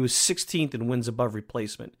bringing it up. He was 16th in wins above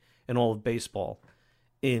replacement in all of baseball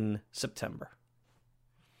in September.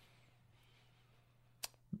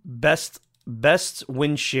 Best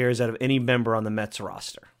win shares out of any member on the Mets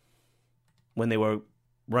roster when they were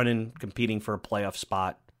competing for a playoff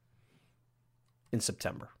spot in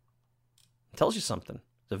September. It tells you something.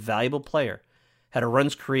 He's a valuable player. Had a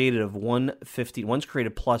runs created of 150, runs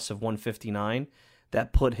created plus of 159.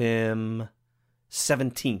 That put him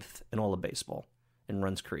 17th in all of baseball in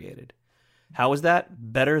runs created. How was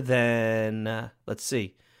that? Better than, let's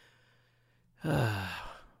see. Better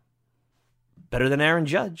than Aaron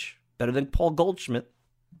Judge. Better than Paul Goldschmidt.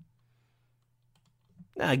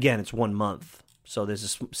 Now, again, it's 1 month. So there's a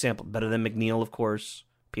sample. Better than McNeil, of course.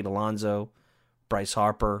 Pete Alonso. Bryce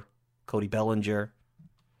Harper, Cody Bellinger.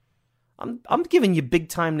 I'm giving you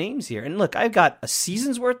big-time names here. And look, I've got a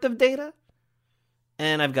season's worth of data,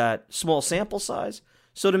 and I've got small sample size.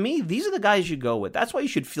 So to me, these are the guys you go with. That's why you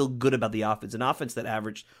should feel good about the offense, an offense that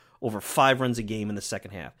averaged over 5 runs a game in the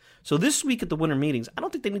second half. So this week at the winter meetings, I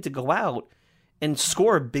don't think they need to go out and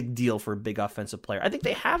score a big deal for a big offensive player. I think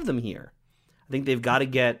they have them here. I think they've got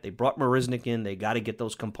to they brought Marisnik in, they got to get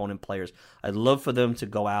those component players. I'd love for them to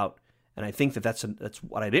go out, and I think that's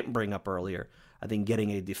what I didn't bring up earlier. I think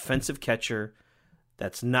getting a defensive catcher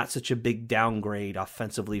that's not such a big downgrade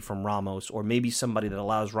offensively from Ramos, or maybe somebody that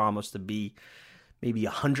allows Ramos to be maybe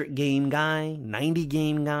a 100-game guy,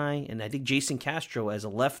 90-game guy, and I think Jason Castro as a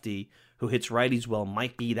lefty who hits righties well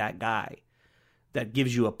might be that guy that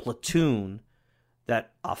gives you a platoon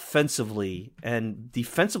that offensively and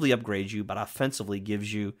defensively upgrades you, but offensively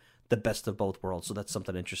gives you the best of both worlds. So that's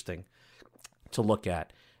something interesting to look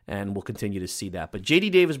at, and we'll continue to see that. But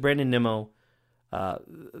J.D. Davis, Brandon Nimmo,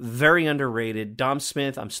 very underrated. Dom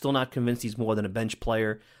Smith, I'm still not convinced he's more than a bench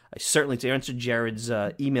player. I certainly, to answer Jared's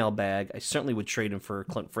email bag, I certainly would trade him for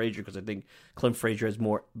Clint Frazier because I think Clint Frazier has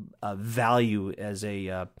more value as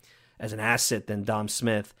an asset than Dom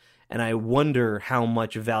Smith. And I wonder how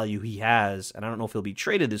much value he has, and I don't know if he'll be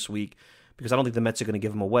traded this week because I don't think the Mets are going to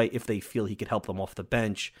give him away if they feel he could help them off the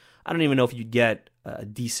bench. I don't even know if you'd get a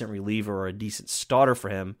decent reliever or a decent starter for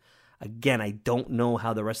him. Again, I don't know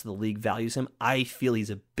how the rest of the league values him. I feel he's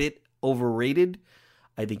a bit overrated.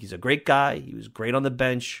 I think he's a great guy. He was great on the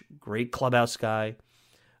bench, great clubhouse guy,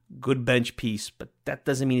 good bench piece, but that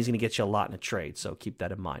doesn't mean he's going to get you a lot in a trade, so keep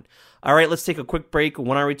that in mind. All right, let's take a quick break.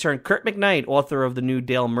 When I return, Curt McKnight, author of the new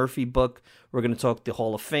Dale Murphy book. We're going to talk the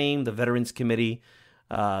Hall of Fame, the Veterans Committee,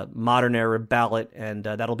 modern era ballot, and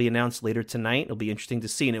that'll be announced later tonight. It'll be interesting to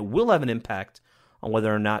see, and it will have an impact on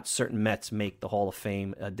whether or not certain Mets make the Hall of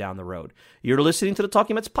Fame down the road. You're listening to the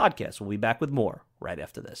Talking Mets podcast. We'll be back with more right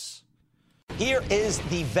after this. Here is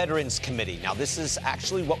the Veterans Committee. Now, this is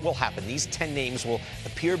actually what will happen. These 10 names will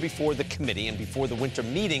appear before the committee, and before the winter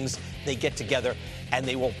meetings, they get together and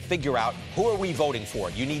they will figure out who are we voting for.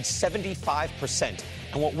 You need 75%.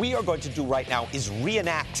 And what we are going to do right now is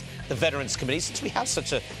reenact the Veterans Committee, since we have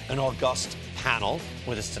such an august panel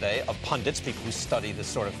with us today of pundits, people who study this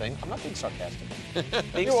sort of thing. I'm not being sarcastic.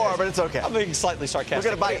 You are, but it's okay. I'm being slightly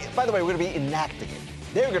sarcastic. By the way, we're going to be enacting it.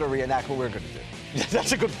 They're going to reenact what we're going to do.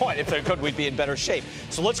 That's a good point. If they're good, we'd be in better shape.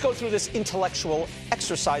 So let's go through this intellectual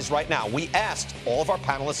exercise right now. We asked all of our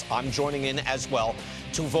panelists, I'm joining in as well,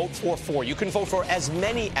 to vote for 4. You can vote for as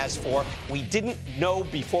many as 4. We didn't know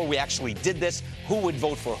before we actually did this who would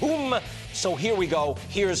vote for whom. So here we go.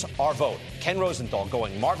 Here's our vote. Ken Rosenthal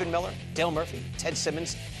going Marvin Miller, Dale Murphy, Ted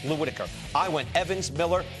Simmons, Lou Whitaker. I went Evans,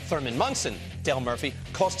 Miller, Thurman Munson, Dale Murphy.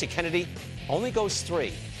 Costi Kennedy only goes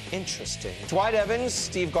 3. Interesting. Dwight Evans,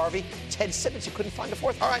 Steve Garvey, Ted Simmons. You couldn't find a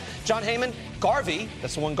 4th. All right. John Heyman, Garvey.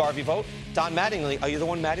 That's the one Garvey vote. Don Mattingly. Are you the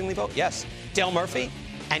one Mattingly vote? Yes. Dale Murphy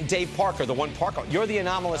and Dave Parker, the one Parker. You're the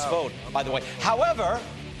anomalous vote, by the way. However,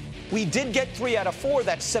 we did get 3 out of 4.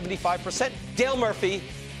 That's 75%. Dale Murphy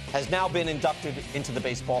has now been inducted into the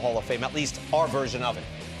Baseball Hall of Fame, at least our version of it.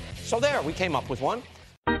 So there, we came up with one.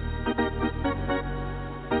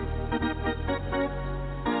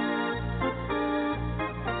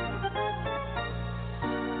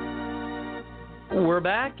 We're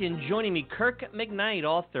back, and joining me, Curt McKnight,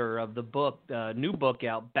 author of the book, new book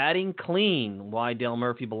out, Batting Clean, Why Dale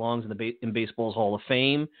Murphy Belongs in Baseball's Hall of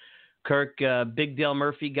Fame. Kirk, big Dale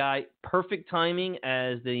Murphy guy, perfect timing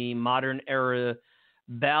as the modern era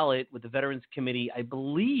ballot with the Veterans Committee. I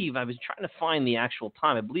believe, I was trying to find the actual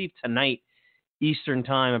time, I believe tonight, Eastern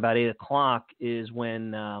time, about 8 o'clock, is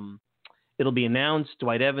when it'll be announced.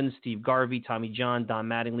 Dwight Evans, Steve Garvey, Tommy John, Don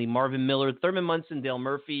Mattingly, Marvin Miller, Thurman Munson, Dale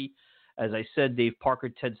Murphy. As I said, Dave Parker,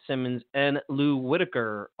 Ted Simmons, and Lou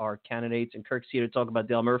Whitaker are candidates, and Kirk's here to talk about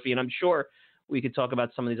Dale Murphy, and I'm sure we could talk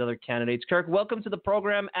about some of these other candidates. Kirk, welcome to the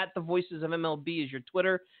program. At the Voices of MLB is your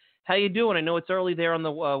Twitter. How you doing? I know it's early there on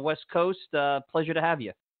the West Coast. Pleasure to have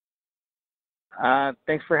you.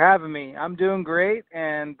 Thanks for having me. I'm doing great,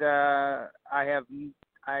 and I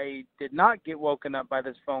did not get woken up by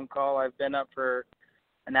this phone call. I've been up for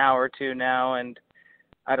an hour or two now, and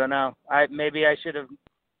I don't know. Maybe I should have.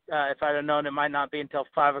 If I'd have known it might not be until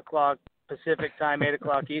 5 o'clock Pacific time, 8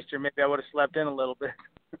 o'clock Eastern, maybe I would have slept in a little bit.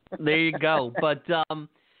 There you go. But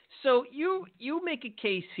so you make a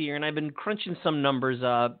case here, and I've been crunching some numbers.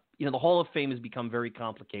 The Hall of Fame has become very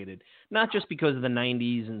complicated, not just because of the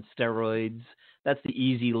 90s and steroids. That's the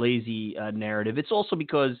easy, lazy narrative. It's also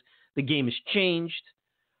because the game has changed.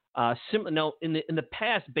 No, in the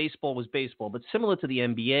past, baseball was baseball, but similar to the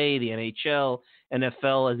NBA, the NHL,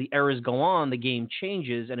 NFL, as the eras go on, the game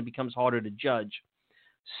changes and it becomes harder to judge.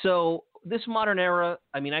 So this modern era,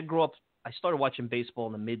 I mean, I started watching baseball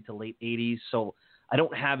in the mid to late 80s, so I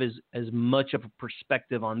don't have as much of a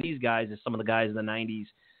perspective on these guys as some of the guys in the 90s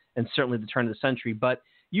and certainly the turn of the century. But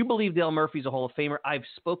you believe Dale Murphy's a Hall of Famer. I've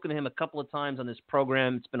spoken to him a couple of times on this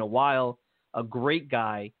program. It's been a while. A great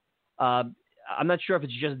guy. I'm not sure if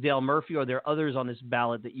it's just Dale Murphy or there are others on this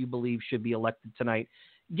ballot that you believe should be elected tonight.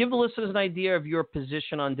 Give the listeners an idea of your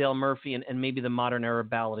position on Dale Murphy and maybe the modern era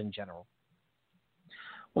ballot in general.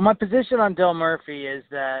 Well, my position on Dale Murphy is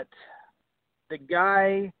that the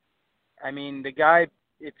guy,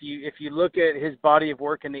 if you look at his body of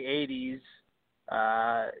work in the 80s,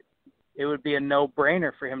 it would be a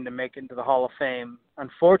no-brainer for him to make it into the Hall of Fame.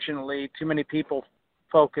 Unfortunately, too many people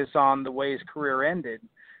focus on the way his career ended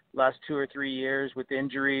last 2 or 3 years with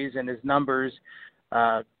injuries and his numbers,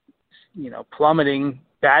 plummeting,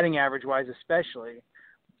 batting average-wise especially.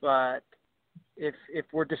 But if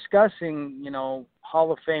we're discussing,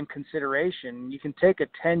 Hall of Fame consideration, you can take a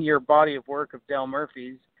 10-year body of work of Dale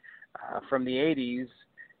Murphy's from the 80s,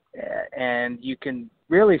 and you can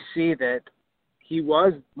really see that he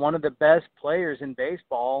was one of the best players in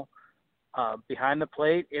baseball, behind the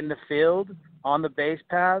plate, in the field, on the base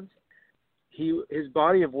paths. His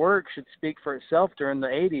body of work should speak for itself during the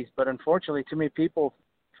 80s, but unfortunately too many people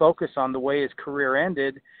focus on the way his career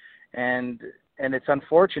ended, and it's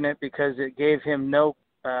unfortunate because it gave him no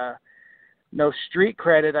street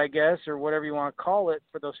credit, I guess, or whatever you want to call it,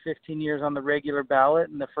 for those 15 years on the regular ballot,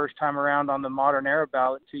 and the first time around on the modern era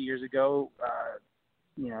ballot 2 years ago,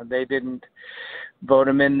 they didn't vote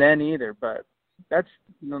him in then either. But that's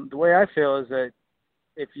the way I feel, is that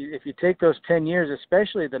if you take those 10 years,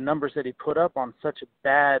 especially the numbers that he put up on such a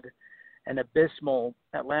bad and abysmal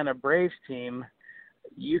Atlanta Braves team,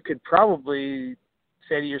 you could probably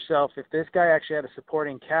say to yourself, if this guy actually had a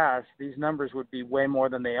supporting cast, these numbers would be way more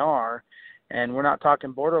than they are. And we're not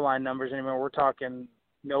talking borderline numbers anymore. We're talking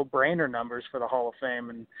no-brainer numbers for the Hall of Fame.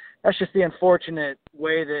 And that's just the unfortunate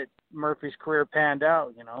way that Murphy's career panned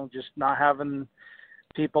out, just not having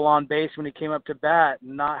people on base when he came up to bat,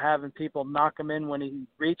 and not having people knock him in when he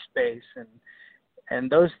reached base.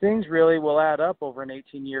 And those things really will add up over an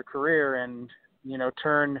 18-year career and,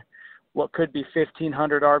 turn what could be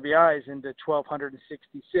 1,500 RBIs into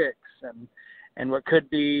 1,266, and what could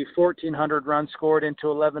be 1,400 runs scored into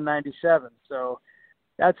 1,197. So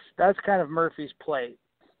that's kind of Murphy's plate.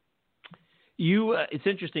 It's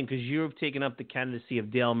interesting because you have taken up the candidacy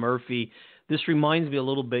of Dale Murphy. This reminds me a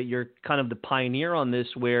little bit, you're kind of the pioneer on this,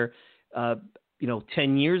 where,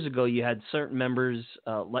 10 years ago you had certain members,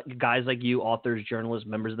 guys like you, authors, journalists,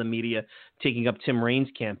 members of the media, taking up Tim Raines'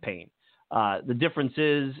 campaign. The difference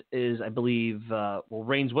is I believe,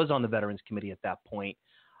 Raines was on the Veterans Committee at that point.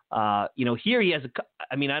 Here he has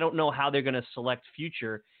I don't know how they're going to select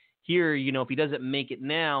future. Here, if he doesn't make it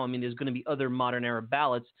now, there's going to be other modern era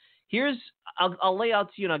ballots. I'll lay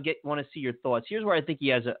out to you, and want to see your thoughts. Here's where I think he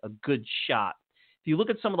has a good shot. If you look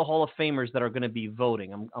at some of the Hall of Famers that are going to be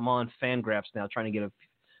voting, I'm on Fangraphs now trying to get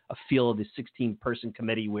a feel of the 16-person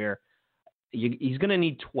committee where he's going to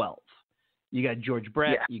need 12. You got George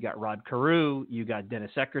Brett, You got Rod Carew, you got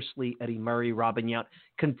Dennis Eckersley, Eddie Murray, Robin Yount,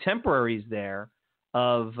 contemporaries there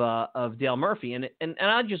of Dale Murphy. And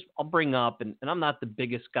I'll bring up, and I'm not the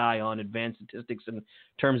biggest guy on advanced statistics in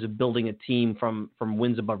terms of building a team from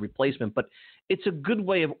wins above replacement, but it's a good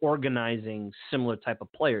way of organizing similar type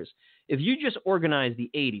of players. If you just organize the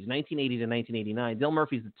 80s, 1980 to 1989, Dale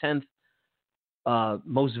Murphy's the 10th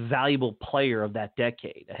most valuable player of that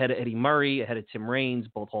decade, ahead of Eddie Murray, ahead of Tim Raines,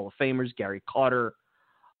 both Hall of Famers, Gary Carter,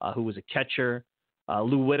 who was a catcher,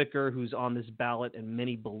 Lou Whitaker, who's on this ballot and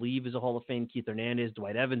many believe is a Hall of Fame, Keith Hernandez,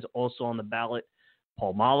 Dwight Evans, also on the ballot,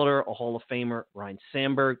 Paul Molitor, a Hall of Famer, Ryne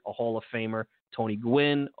Sandberg, a Hall of Famer, Tony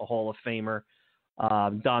Gwynn, a Hall of Famer,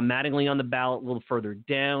 Don Mattingly on the ballot a little further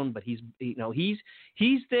down, but he's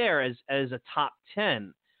there as a top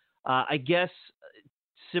 10. I guess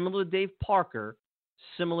similar to Dave Parker,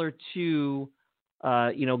 similar to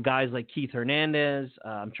guys like Keith Hernandez.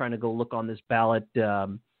 I'm trying to go look on this ballot.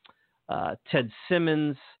 Ted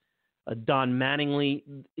Simmons, Don Mattingly,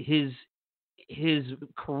 his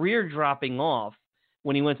career dropping off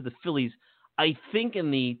when he went to the Phillies, I think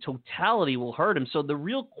in the totality will hurt him. So the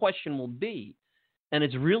real question will be, and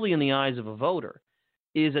it's really in the eyes of a voter,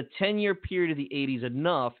 is a 10-year period of the 80s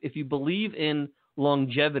enough? If you believe in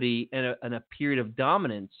longevity and a period of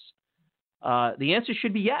dominance, the answer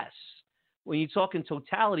should be yes. When you talk in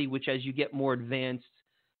totality, which as you get more advanced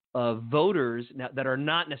voters that are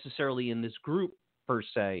not necessarily in this group per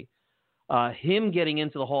se, him getting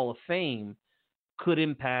into the Hall of Fame could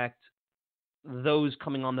impact those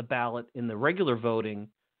coming on the ballot in the regular voting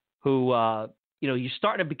who, you're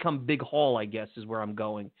starting to become big haul, I guess, is where I'm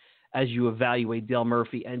going, as you evaluate Dale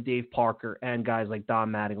Murphy and Dave Parker and guys like Don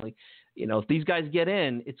Mattingly. If these guys get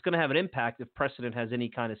in, it's going to have an impact if precedent has any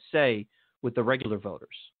kind of say with the regular voters.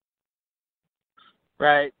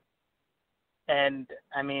 Right. And,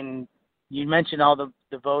 I mean, you mentioned all the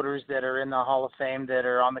voters that are in the Hall of Fame that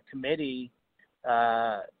are on the committee,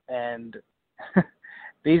 and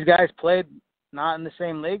these guys played not in the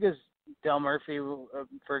same league as Dale Murphy,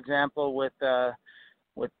 for example, with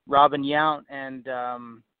Robin Yount and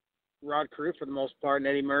Rod Carew for the most part, and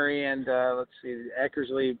Eddie Murray, and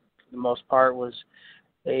Eckersley for the most part was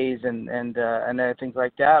A's and things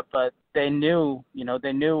like that. But they knew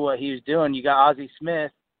what he was doing. You got Ozzie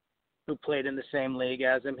Smith, who played in the same league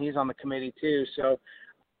as him. He's on the committee too. So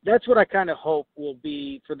that's what I kind of hope will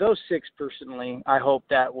be for those six personally. I hope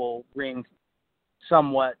that will ring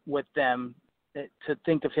somewhat with them to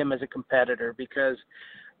think of him as a competitor, because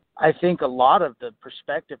I think a lot of the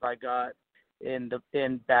perspective I got in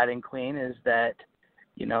Batting Clean is that,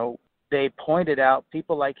 they pointed out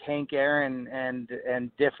people like Hank Aaron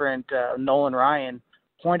and different Nolan Ryan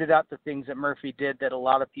pointed out the things that Murphy did that a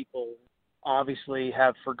lot of people obviously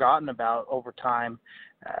have forgotten about over time.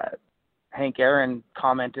 Hank Aaron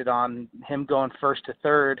commented on him going first to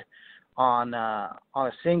third on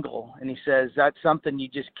a single, and he says that's something you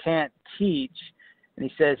just can't teach. And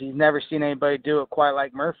he says he's never seen anybody do it quite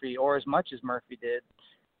like Murphy or as much as Murphy did.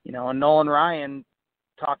 And Nolan Ryan,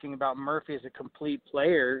 talking about Murphy as a complete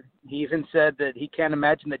player, he even said that he can't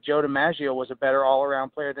imagine that Joe DiMaggio was a better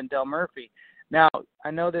all-around player than Del Murphy. Now,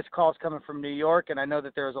 I know this call's coming from New York, and I know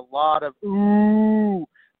that there was a lot of ooh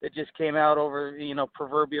that just came out over,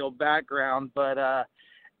 proverbial background, but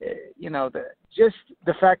just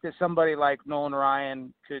the fact that somebody like Nolan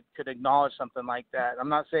Ryan could acknowledge something like that. I'm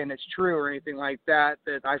not saying it's true or anything like that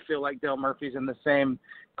I feel like Dale Murphy's in the same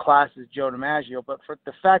class as Joe DiMaggio, but for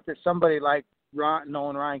the fact that somebody like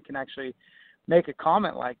Nolan Ryan can actually make a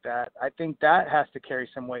comment like that, I think that has to carry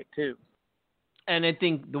some weight too. And I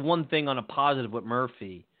think the one thing on a positive with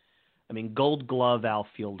Murphy, I mean, Gold Glove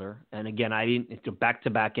outfielder, and again,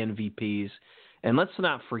 back-to-back MVPs. And let's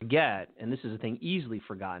not forget, and this is a thing easily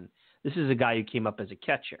forgotten, this is a guy who came up as a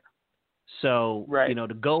catcher. So, right.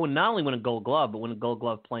 To go and not only win a Gold Glove, but win a Gold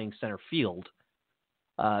Glove playing center field,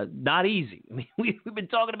 not easy. I mean, we've been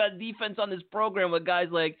talking about defense on this program with guys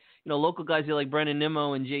like, local guys like Brendan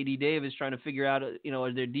Nimmo and J.D. Davis trying to figure out,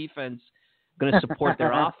 is their defense going to support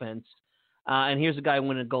their offense? And here's a guy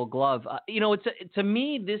winning a Gold Glove. To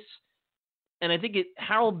me, this, and I think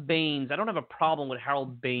Harold Baines, I don't have a problem with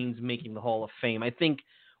Harold Baines making the Hall of Fame. I think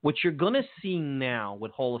what you're going to see now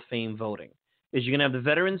with Hall of Fame voting is you're going to have the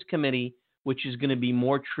Veterans Committee, which is going to be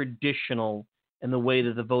more traditional in the way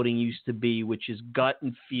that the voting used to be, which is gut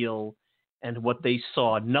and feel and what they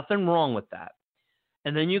saw. Nothing wrong with that.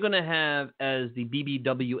 And then you're going to have, as the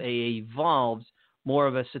BBWAA evolves, more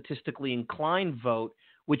of a statistically inclined vote,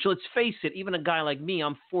 which, let's face it, even a guy like me,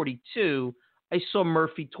 I'm 42, I saw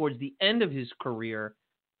Murphy towards the end of his career,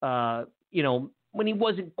 when he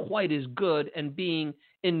wasn't quite as good, and being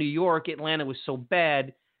in New York, Atlanta was so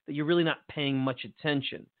bad that you're really not paying much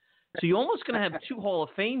attention. So you're almost going to have two Hall of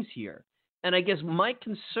Fames here. And I guess my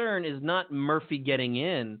concern is not Murphy getting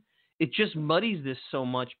in. It just muddies this so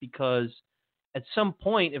much because at some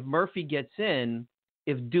point, if Murphy gets in,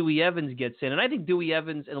 if Dewey Evans gets in, and I think Dewey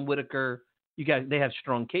Evans and Whitaker, they have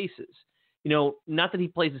strong cases. Not that he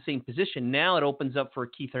plays the same position. Now it opens up for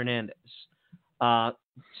Keith Hernandez.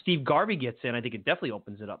 Steve Garvey gets in. I think it definitely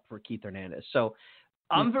opens it up for Keith Hernandez. So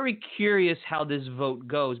I'm very curious how this vote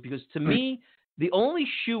goes, because to me, the only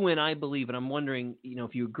shoe-in, I believe, and I'm wondering,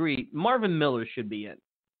 if you agree, Marvin Miller should be in.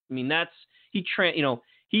 I mean, he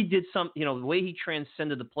did the way he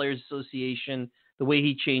transcended the Players Association, the way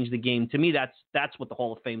he changed the game. To me, that's what the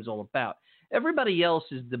Hall of Fame is all about. Everybody else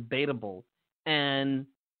is debatable, and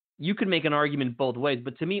you could make an argument both ways.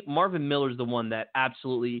 But to me, Marvin Miller is the one that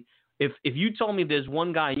absolutely, if you told me there's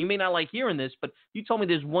one guy, and you may not like hearing this, but you told me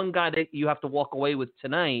there's one guy that you have to walk away with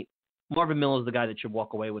tonight, Marvin Miller is the guy that should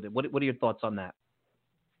walk away with it. What are your thoughts on that?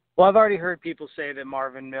 Well, I've already heard people say that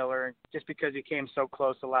Marvin Miller, just because he came so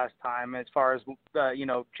close the last time, as far as,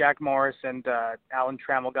 Jack Morris and Alan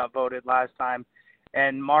Trammell got voted last time,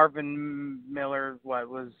 and Marvin Miller,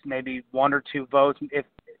 was maybe one or two votes, if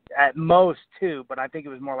at most two, but I think it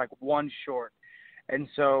was more like one short. And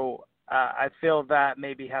so I feel that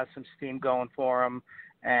maybe has some steam going for him.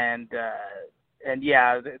 And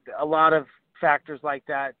yeah, a lot of factors like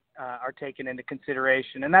that are taken into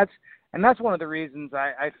consideration. And And that's one of the reasons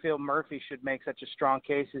I feel Murphy should make such a strong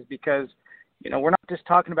case, is because, we're not just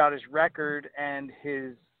talking about his record and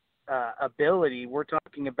his ability. We're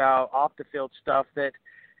talking about off-the-field stuff that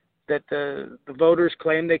the voters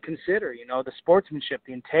claim they consider, the sportsmanship,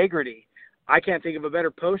 the integrity. I can't think of a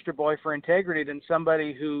better poster boy for integrity than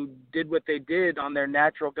somebody who did what they did on their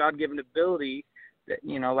natural God-given ability, that,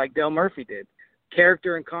 like Dale Murphy did.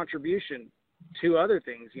 Character and contribution. Two other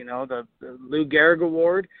things, the Lou Gehrig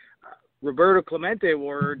Award, Roberto Clemente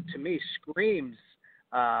Award, to me screams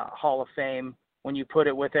Hall of Fame when you put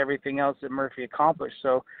it with everything else that Murphy accomplished.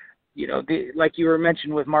 So, like you were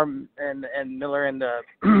mentioned with Martin and Miller and the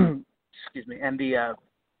excuse me, and the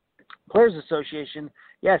Players Association,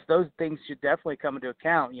 yes, those things should definitely come into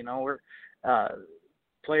account. We're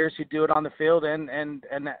players who do it on the field and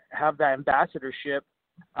have that ambassadorship.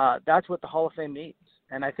 That's what the Hall of Fame needs.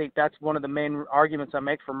 And I think that's one of the main arguments I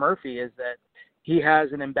make for Murphy, is that he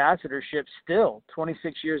has an ambassadorship still.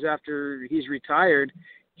 26 years after he's retired,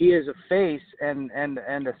 he is a face and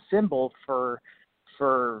a symbol for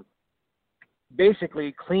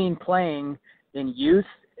basically clean playing in youth,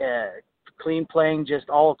 clean playing just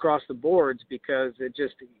all across the boards, because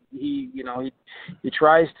he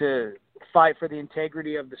tries to fight for the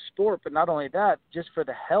integrity of the sport, but not only that, just for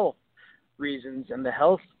the health reasons and the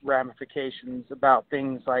health ramifications about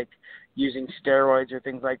things like using steroids or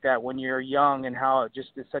things like that when you're young, and how it just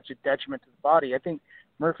is such a detriment to the body. I think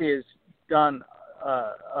Murphy has done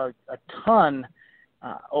a ton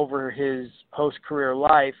over his post-career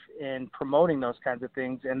life in promoting those kinds of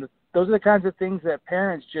things, and those are the kinds of things that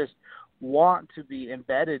parents just want to be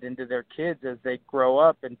embedded into their kids as they grow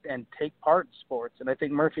up and take part in sports. And I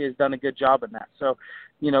think Murphy has done a good job in that. So,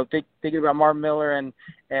 thinking about Martin Miller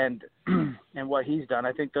and what he's done,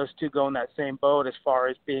 I think those two go in that same boat as far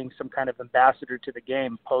as being some kind of ambassador to the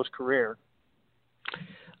game post-career.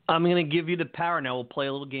 I'm going to give you the power now. We'll play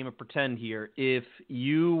a little game of pretend here. If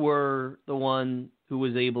you were the one who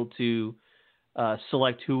was able to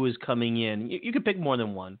select who was coming in, you could pick more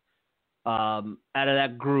than one. Out of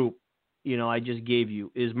that group, I just gave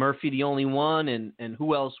you, is Murphy the only one? And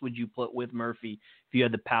who else would you put with Murphy if you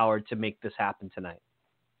had the power to make this happen tonight?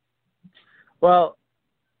 Well,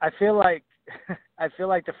 I feel like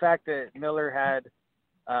the fact that Miller had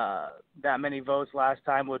that many votes last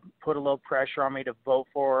time would put a little pressure on me to vote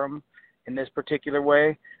for him in this particular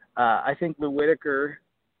way. I think Lou Whitaker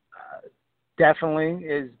definitely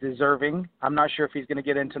is deserving. I'm not sure if he's going to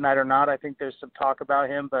get in tonight or not. I think there's some talk about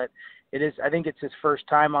him, but I think it's his first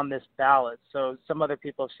time on this ballot. So some other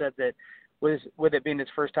people have said that with it being his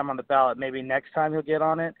first time on the ballot, maybe next time he'll get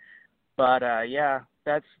on it. But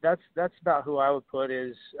that's about who I would put,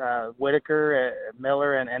 is Whitaker,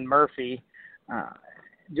 Miller, and Murphy.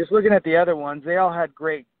 Just looking at the other ones, they all had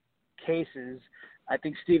great cases. I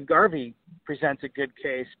think Steve Garvey presents a good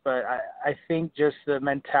case, but I think just the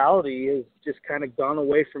mentality has just kind of gone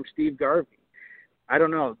away from Steve Garvey. I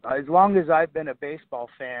don't know. As long as I've been a baseball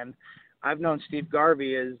fan, I've known Steve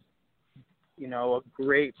Garvey as, a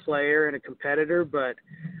great player and a competitor, but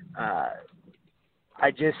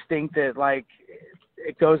I just think that,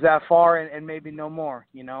 it goes that far and maybe no more,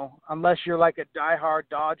 unless you're like a diehard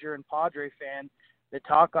Dodger and Padre fan. The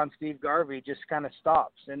talk on Steve Garvey just kind of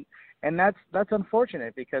stops. And that's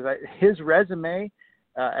unfortunate, because his resume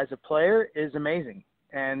as a player is amazing.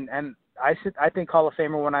 And I think Hall of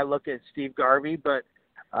Famer when I look at Steve Garvey, but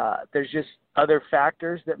there's just other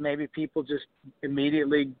factors that maybe people just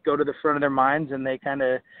immediately go to the front of their minds and they kind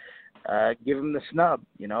of give him the snub,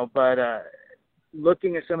 But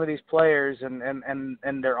looking at some of these players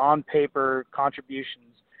and their on-paper contributions,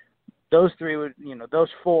 those three would, those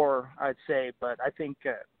four, I'd say. But I think,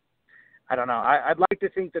 I don't know. I'd like to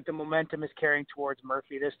think that the momentum is carrying towards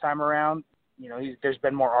Murphy this time around. There's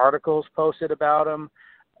been more articles posted about him,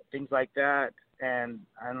 things like that. And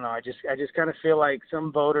I don't know. I just kind of feel like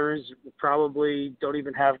some voters probably don't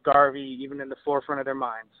even have Garvey even in the forefront of their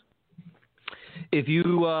minds. If you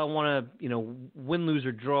want to, win, lose,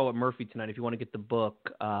 or draw at Murphy tonight, if you want to get the book,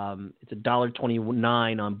 it's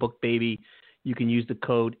 $1.29 on BookBaby. You can use the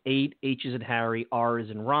code 8, H is in Harry, R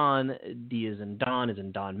is in Ron, D is in Don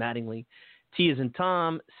Mattingly, T is in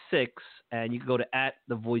Tom, 6, and you can go to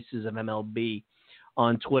 @TheVoicesOfMLB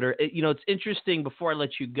on Twitter. It's interesting, before I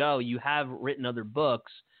let you go, you have written other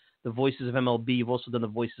books, The Voices of MLB. You've also done The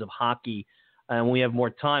Voices of Hockey. And when we have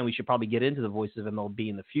more time, we should probably get into The Voices of MLB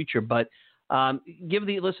in the future. But give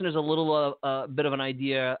the listeners a little bit of an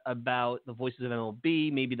idea about The Voices of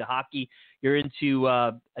MLB, maybe the hockey. You're into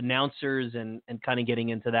announcers and kind of getting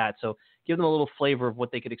into that. So give them a little flavor of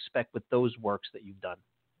what they could expect with those works that you've done.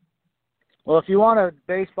 Well, if you want a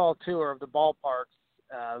baseball tour of the ballparks,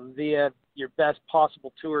 via your best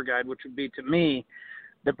possible tour guide, which would be, to me,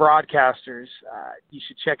 the broadcasters. You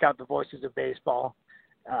should check out the Voices of Baseball.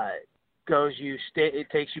 It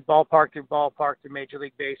takes you ballpark through Major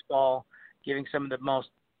League Baseball, giving some of the most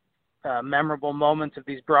memorable moments of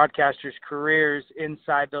these broadcasters' careers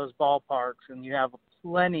inside those ballparks, and you have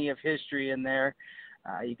plenty of history in there.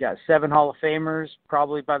 You got 7 Hall of Famers,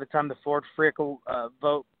 probably by the time the Ford Frick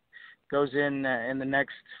vote goes in the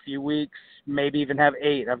next few weeks, maybe even have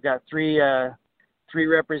 8. I've got three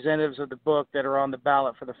representatives of the book that are on the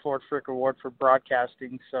ballot for the Ford Frick Award for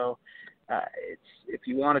broadcasting. So if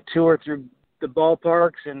you want to tour through the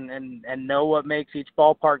ballparks and know what makes each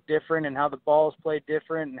ballpark different and how the ball is played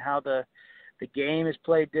different and how the game is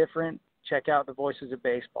played different, check out the Voices of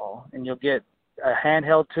Baseball, and you'll get a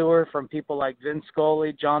handheld tour from people like Vin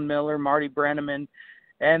Scully, John Miller, Marty Brennaman,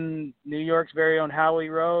 and New York's very own Howie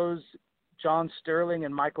Rose, John Sterling,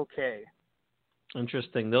 and Michael Kay.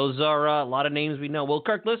 Interesting. Those are a lot of names we know. Well,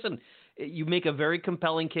 Kirk, listen, you make a very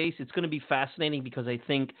compelling case. It's going to be fascinating because I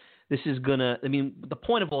think this is going to, the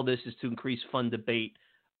point of all this is to increase fun debate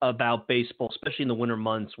about baseball, especially in the winter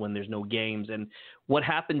months when there's no games. And what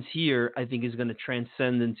happens here, I think, is going to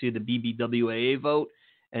transcend into the BBWAA vote.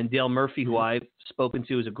 And Dale Murphy, who I've spoken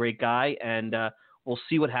to, is a great guy. And we'll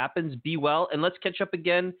see what happens. Be well. And let's catch up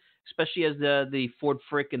again, especially as the Ford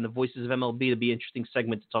Frick and the Voices of MLB. It'll be an interesting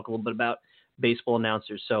segment to talk a little bit about baseball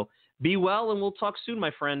announcers. So be well, and we'll talk soon,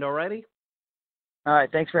 my friend. All righty? All right.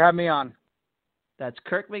 Thanks for having me on. That's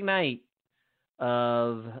Kirk McKnight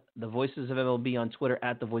of the Voices of MLB on Twitter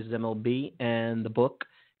at the Voices of MLB, and the book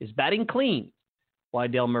is Batting Clean: Why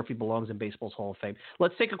Dale Murphy Belongs in Baseball's Hall of Fame.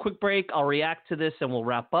 Let's take a quick break. I'll react to this, and we'll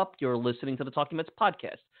wrap up. You're listening to the Talking Mets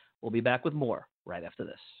podcast. We'll be back with more right after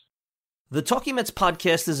this. The Talking Mets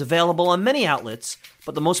podcast is available on many outlets,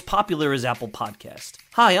 but the most popular is Apple Podcast.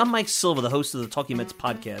 Hi, I'm Mike Silva, the host of the Talking Mets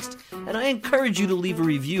podcast, and I encourage you to leave a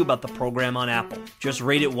review about the program on Apple. Just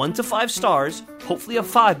rate it 1 to 5 stars, hopefully a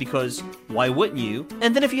 5 because why wouldn't you?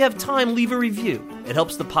 And then if you have time, leave a review. It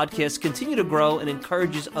helps the podcast continue to grow and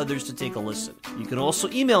encourages others to take a listen. You can also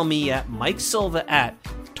email me at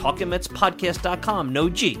MikeSilva@TalkingMetsPodcast.com. No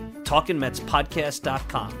G,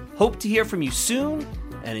 TalkingMetsPodcast.com. Hope to hear from you soon,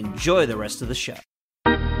 and enjoy the rest of the show.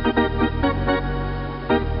 All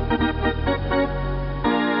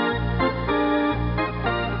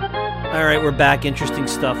right, we're back. Interesting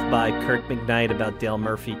stuff by Kirk McKnight about Dale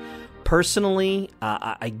Murphy. Personally,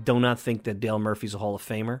 I do not think that Dale Murphy's a Hall of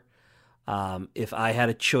Famer. If I had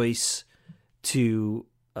a choice to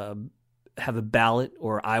have a ballot,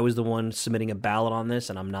 or I was the one submitting a ballot on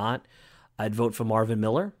this, and I'm not, I'd vote for Marvin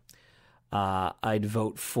Miller. I'd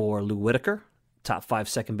vote for Lou Whitaker, top 5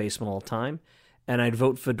 second baseman all time, and I'd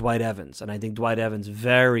vote for Dwight Evans. And I think Dwight Evans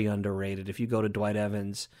very underrated. If you go to Dwight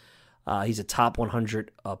Evans, he's a top 100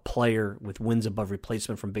 player with wins above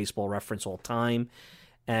replacement from Baseball Reference all time.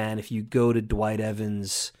 And if you go to Dwight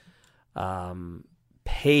Evans'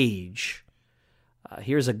 page,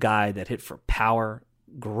 here's a guy that hit for power,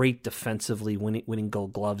 great defensively, winning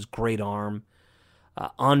Gold Gloves, great arm,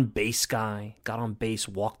 on base guy, got on base,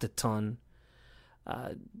 walked a ton.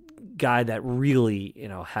 Guy that really,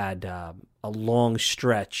 had a long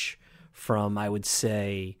stretch from, I would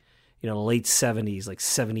say, late 70s, like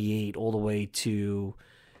 78, all the way to,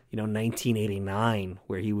 1989,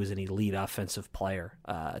 where he was an elite offensive player,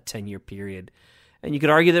 a 10-year period. And you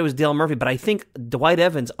could argue that it was Dale Murphy, but I think Dwight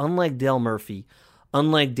Evans, unlike Dale Murphy,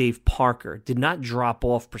 unlike Dave Parker, did not drop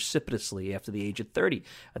off precipitously after the age of 30.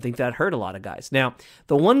 I think that hurt a lot of guys. Now,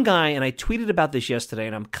 the one guy, and I tweeted about this yesterday,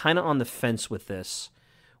 and I'm kind of on the fence with this,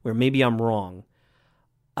 where maybe I'm wrong,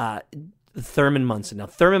 Thurman Munson. Now,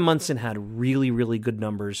 Thurman Munson had really, really good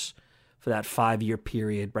numbers for that 5-year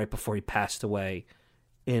period right before he passed away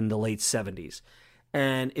in the late 70s.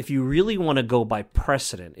 And if you really want to go by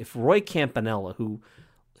precedent, if Roy Campanella, who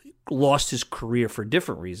lost his career for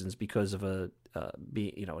different reasons because of a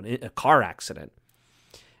car accident,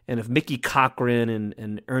 and if Mickey Cochran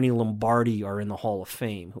and Ernie Lombardi are in the Hall of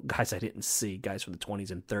Fame, guys I didn't see, guys from the 20s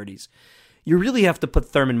and 30s, you really have to put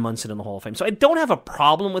Thurman Munson in the Hall of Fame. So I don't have a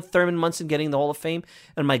problem with Thurman Munson getting the Hall of Fame,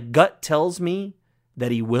 and my gut tells me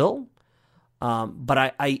that he will.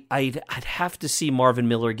 But I'd have to see Marvin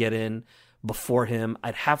Miller get in before him.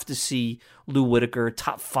 I'd have to see Lou Whitaker,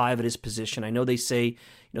 top 5 at his position. I know they say,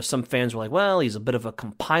 some fans were like, well, he's a bit of a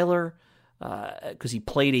compiler because he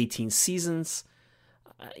played 18 seasons.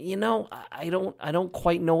 I don't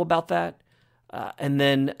quite know about that. And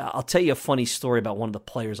then I'll tell you a funny story about one of the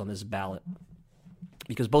players on this ballot,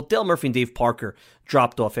 because both Dale Murphy and Dave Parker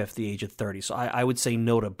dropped off after the age of 30. So I would say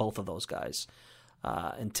no to both of those guys,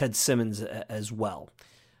 and Ted Simmons as well.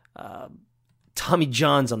 Tommy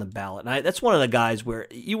John's on the ballot. And that's one of the guys where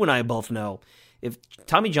you and I both know if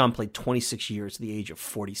Tommy John played 26 years to the age of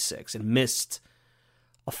 46 and missed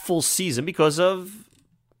a full season because of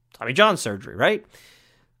Tommy John surgery, right?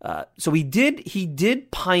 So he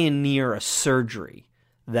did pioneer a surgery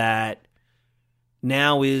that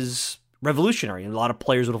now is revolutionary, and a lot of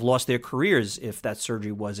players would have lost their careers if that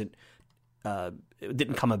surgery it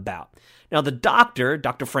didn't come about. Now, the doctor,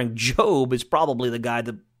 Dr. Frank Jobe, is probably the guy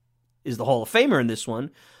that is the Hall of Famer in this one.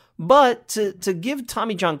 But to give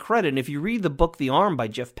Tommy John credit, and if you read the book The Arm by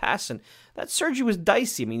Jeff Passan, that surgery was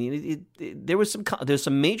dicey. I mean, there was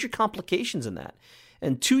some major complications in that.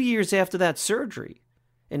 And 2 years after that surgery,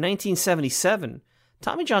 in 1977,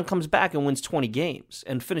 Tommy John comes back and wins 20 games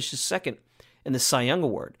and finishes second in the Cy Young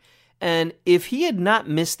Award. And if he had not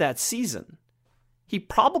missed that season, he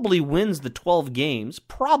probably wins the 12 games.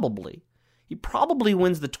 He probably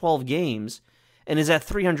wins the 12 games and is at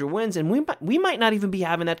 300 wins, and we might not even be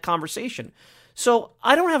having that conversation. So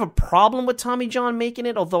I don't have a problem with Tommy John making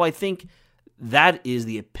it, although I think that is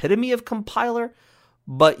the epitome of compiler.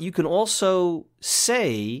 But you can also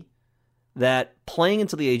say that playing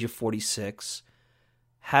until the age of 46,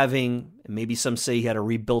 having, maybe some say he had a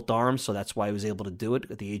rebuilt arm, so that's why he was able to do it.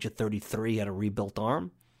 At the age of 33, he had a rebuilt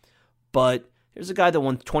arm. But here's a guy that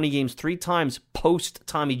won 20 games 3 times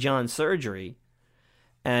post-Tommy John surgery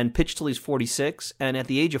and pitched till he's 46, and at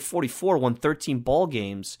the age of 44, won 13 ball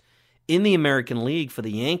games in the American League for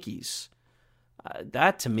the Yankees.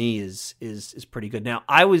 That to me is pretty good. Now,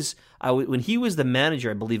 when he was the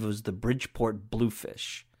manager, I believe it was the Bridgeport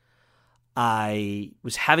Bluefish, I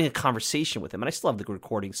was having a conversation with him, and I still have the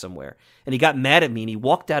recording somewhere, and he got mad at me, and he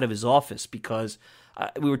walked out of his office because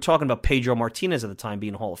we were talking about Pedro Martinez at the time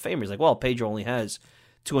being a Hall of Famer. He's like, well, Pedro only has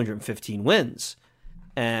 215 wins.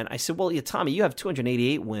 And I said, well, yeah, Tommy, you have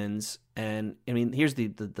 288 wins, and I mean, here's the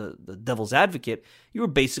devil's advocate. You were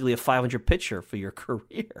basically a 500 pitcher for your career.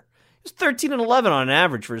 He was 13-11 on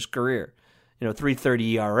average for his career,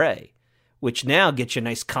 3.30 ERA, which now gets you a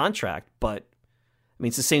nice contract. But I mean,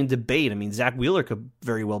 it's the same debate. I mean, Zach Wheeler could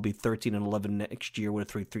very well be 13-11 next year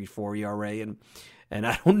with a 3.34 ERA, and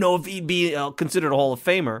I don't know if he'd be considered a Hall of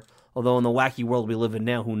Famer. Although in the wacky world we live in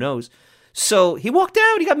now, who knows? So he walked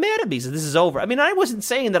out. He got mad at me. He said, this is over. I mean, I wasn't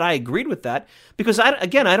saying that I agreed with that because, I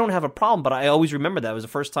don't have a problem, but I always remember that. It was the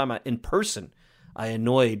first time in person I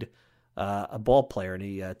annoyed a ball player,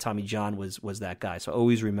 and Tommy John was that guy. So I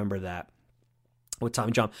always remember that with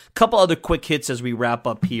Tommy John. A couple other quick hits as we wrap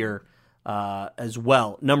up here as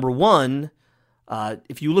well. Number one,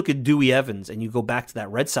 if you look at Dewey Evans and you go back to that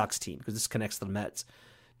Red Sox team, because this connects to the Mets,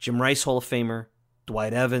 Jim Rice, Hall of Famer,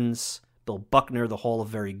 Dwight Evans, Bill Buckner, the Hall of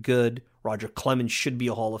Very Good, Roger Clemens should be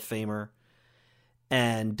a Hall of Famer.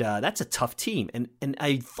 And that's a tough team. And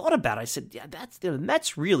I thought about it. I said, yeah, that's the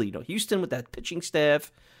Mets really, Houston with that pitching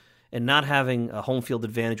staff and not having a home field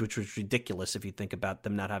advantage, which was ridiculous if you think about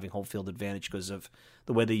them not having home field advantage because of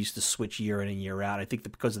the way they used to switch year in and year out. I think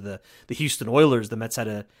that because of the Houston Oilers, the Mets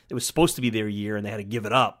it was supposed to be their year and they had to give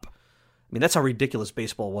it up. I mean, that's how ridiculous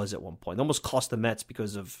baseball was at one point. It almost cost the Mets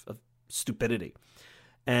because of stupidity.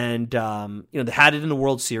 And, they had it in the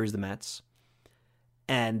World Series, the Mets.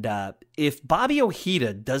 And if Bobby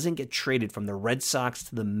Ojeda doesn't get traded from the Red Sox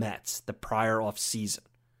to the Mets the prior offseason,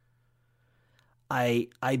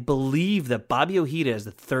 I believe that Bobby Ojeda as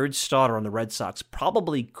the third starter on the Red Sox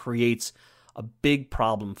probably creates a big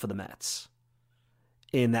problem for the Mets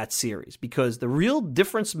in that series. Because the real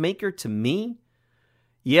difference maker to me,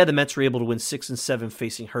 the Mets were able to win 6 and 7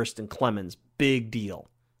 facing Hurst and Clemens. Big deal.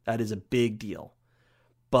 That is a big deal.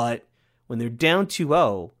 But when they're down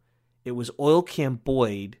 2-0, it was Oilcamp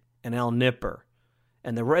Boyd and Al Nipper.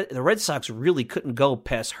 And the Red Sox really couldn't go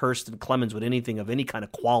past Hurst and Clemens with anything of any kind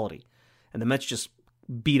of quality. And the Mets just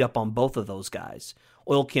beat up on both of those guys.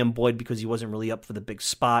 Oilcamp Boyd because he wasn't really up for the big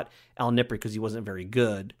spot. Al Nipper because he wasn't very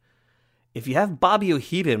good. If you have Bobby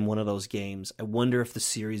Ojeda in one of those games, I wonder if the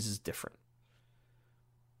series is different.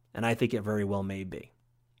 And I think it very well may be.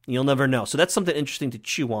 You'll never know. So that's something interesting to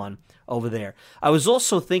chew on over there. I was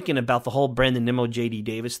also thinking about the whole Brandon Nimmo, J.D.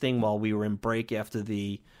 Davis thing while we were in break after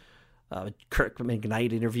the Kirk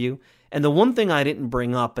McKnight interview. And the one thing I didn't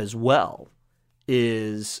bring up as well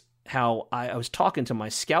is how I was talking to my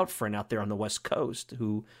scout friend out there on the West Coast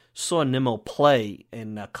who saw Nimmo play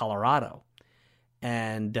in Colorado.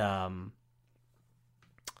 And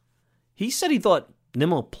he said he thought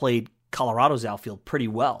Nimmo played Colorado's outfield pretty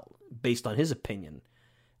well, based on his opinion.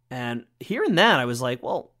 And hearing that, I was like,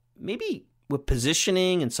 well, maybe with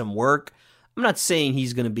positioning and some work, I'm not saying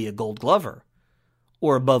he's going to be a Gold Glover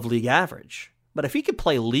or above league average. But if he could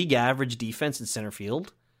play league average defense in center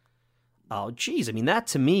field, Oh, geez. I mean, that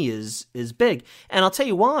to me is big. And I'll tell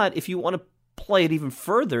you what, if you want to play it even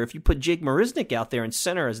further, if you put Jake Marisnick out there in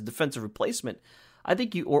center as a defensive replacement, I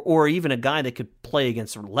think or even a guy that could play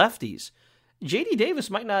against lefties, J.D. Davis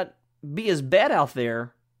might not be as bad out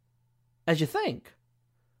there as you think.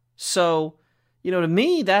 So, to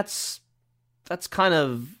me, that's kind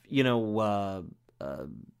of, an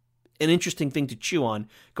interesting thing to chew on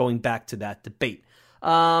going back to that debate.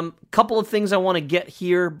 Couple of things I want to get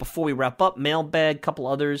here before we wrap up. Mailbag, couple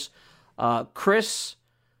others. Chris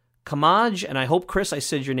Kamaj, and I hope, Chris, I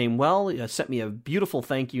said your name well. He sent me a beautiful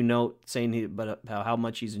thank you note saying about how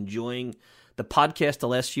much he's enjoying the podcast the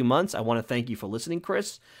last few months. I want to thank you for listening,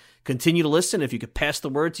 Chris. Continue to listen. If you could pass the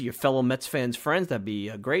word to your fellow Mets fans, friends, that'd be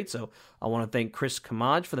great. So I want to thank Chris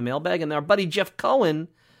Kamaj for the mailbag. And our buddy Jeff Cohen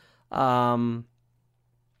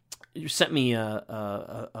you sent me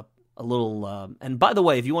a little... and by the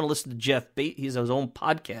way, if you want to listen to Jeff, he has his own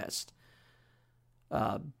podcast,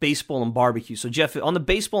 Baseball and Barbecue. So Jeff, on the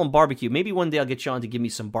Baseball and Barbecue, maybe one day I'll get you on to give me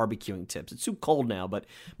some barbecuing tips. It's too cold now, but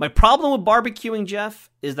my problem with barbecuing,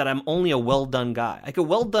 Jeff, is that I'm only a well-done guy. I could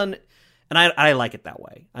well-done... And I like it that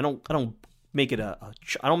way. I don't make it I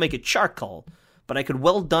don't make it charcoal, but I could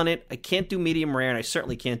well done it. I can't do medium rare, and I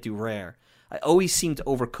certainly can't do rare. I always seem to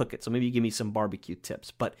overcook it, so maybe you give me some barbecue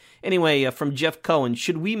tips. But anyway, from Jeff Cohen,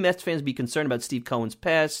 should we Mets fans be concerned about Steve Cohen's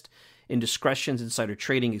past, indiscretions, insider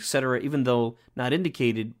trading, etc., even though not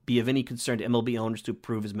indicated, be of any concern to MLB owners to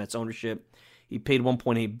approve his Mets ownership? He paid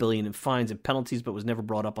 $1.8 billion in fines and penalties, but was never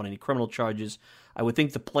brought up on any criminal charges. I would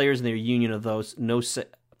think the players in their union of those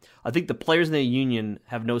I think the players in the union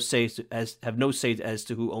have no say as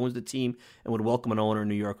to who owns the team and would welcome an owner in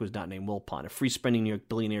New York who's not named Wilpon. A free-spending New York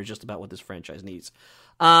billionaire is just about what this franchise needs.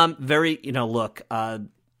 Look,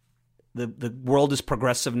 the world is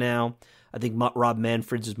progressive now. I think Rob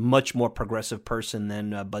Manfred's is a much more progressive person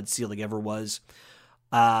than Bud Selig ever was.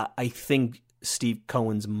 I think Steve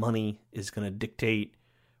Cohen's money is going to dictate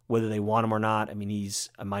whether they want him or not. I mean,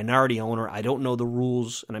 he's a minority owner. I don't know the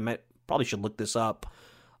rules, and I probably should look this up,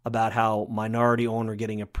 about how minority owner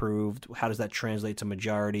getting approved, how does that translate to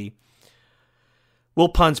majority.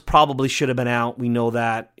 Wilpons probably should have been out. We know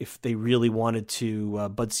that if they really wanted to,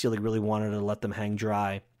 Bud Selig really wanted to let them hang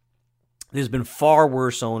dry. There's been far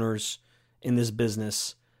worse owners in this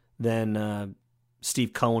business than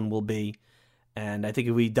Steve Cohen will be. And I think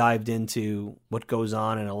if we dived into what goes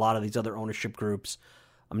on in a lot of these other ownership groups,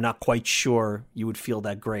 I'm not quite sure you would feel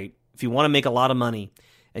that great. If you want to make a lot of money,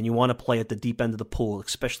 and you want to play at the deep end of the pool,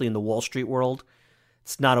 especially in the Wall Street world,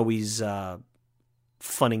 it's not always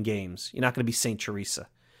fun and games. You're not going to be St. Teresa.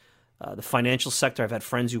 The financial sector, I've had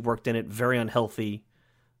friends who worked in it, very unhealthy.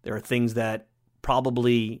 There are things that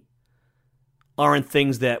probably aren't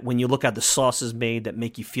things that when you look at the sauces made that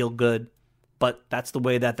make you feel good, but that's the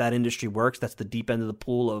way that industry works. That's the deep end of the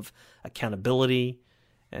pool of accountability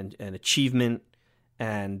and achievement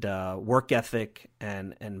and work ethic,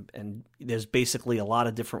 and there's basically a lot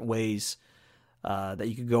of different ways that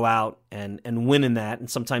you could go out and win in that. And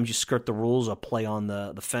sometimes you skirt the rules or play on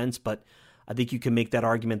the fence, but I think you can make that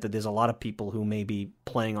argument that there's a lot of people who may be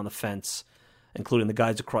playing on the fence, including the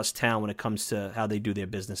guys across town when it comes to how they do their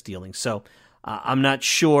business dealings. So I'm not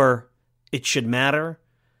sure it should matter.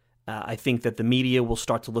 I think that the media will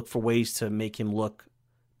start to look for ways to make him look,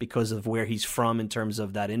 because of where he's from in terms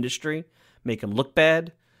of that industry, make him look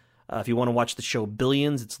bad. If you want to watch the show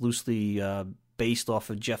Billions, it's loosely based off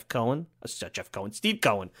of Steve Cohen.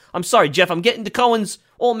 I'm sorry, Jeff. I'm getting the Cohens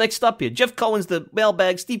all mixed up here. Jeff Cohen's the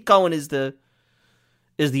mailbag. Steve Cohen is the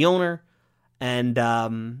owner, and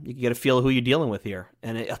you can get a feel of who you're dealing with here.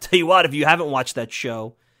 And I'll tell you what, if you haven't watched that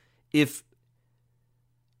show, if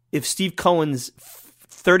Steve Cohen's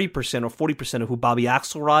 30% or 40% of who Bobby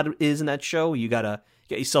Axelrod is in that show, you gotta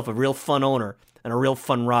get yourself a real fun owner and a real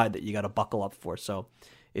fun ride that you got to buckle up for. So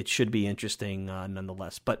it should be interesting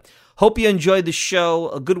nonetheless. But hope you enjoyed the show.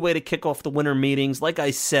 A good way to kick off the winter meetings. Like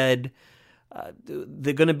I said,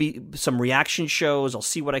 there are going to be some reaction shows. I'll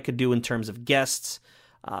see what I could do in terms of guests.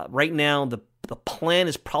 Right now, the plan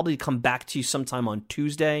is probably to come back to you sometime on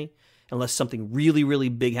Tuesday, unless something really, really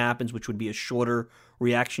big happens, which would be a shorter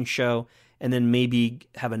reaction show. And then maybe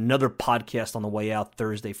have another podcast on the way out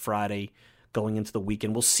Thursday, Friday, going into the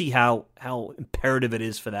weekend. We'll see how imperative it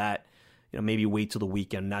is for that. Maybe wait till the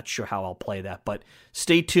weekend. Not sure how I'll play that. But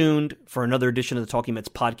stay tuned for another edition of the Talking Mets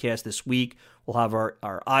podcast this week. We'll have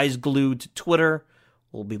our eyes glued to Twitter.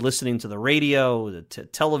 We'll be listening to the radio, to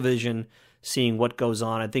television, seeing what goes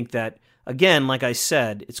on. I think that, again, like I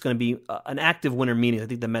said, it's going to be an active winter meeting. I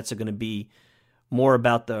think the Mets are going to be more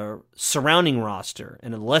about the surrounding roster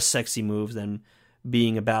and less sexy moves than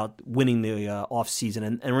being about winning the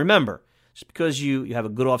offseason. And remember, Just because you have a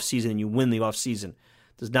good offseason and you win the offseason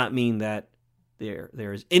does not mean that there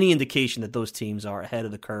is any indication that those teams are ahead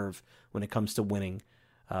of the curve when it comes to winning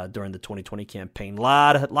during the 2020 campaign. A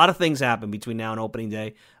lot of things happen between now and opening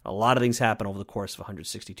day. A lot of things happen over the course of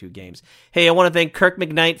 162 games. Hey, I want to thank Kirk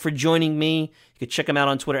McKnight for joining me. You can check him out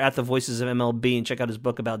on Twitter at The Voices of MLB and check out his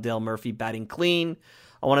book about Dale Murphy batting clean.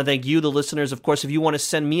 I want to thank you, the listeners. Of course, if you want to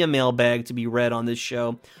send me a mailbag to be read on this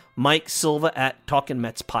show, Mike Silva at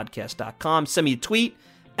TalkinMetsPodcast.com. Send me a tweet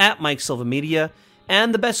at Mike Silva Media.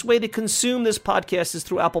 And the best way to consume this podcast is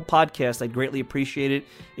through Apple Podcasts. I'd greatly appreciate it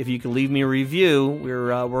if you could leave me a review.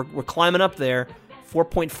 We're climbing up there,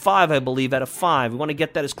 4.5, I believe, out of 5. We want to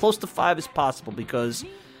get that as close to 5 as possible because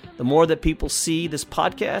the more that people see this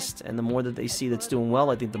podcast and the more that they see that's doing well,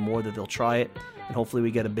 I think the more that they'll try it, and hopefully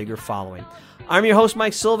we get a bigger following. I'm your host,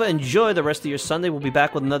 Mike Silva. Enjoy the rest of your Sunday. We'll be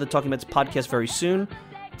back with another Talking Mets podcast very soon.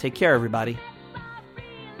 Take care, everybody.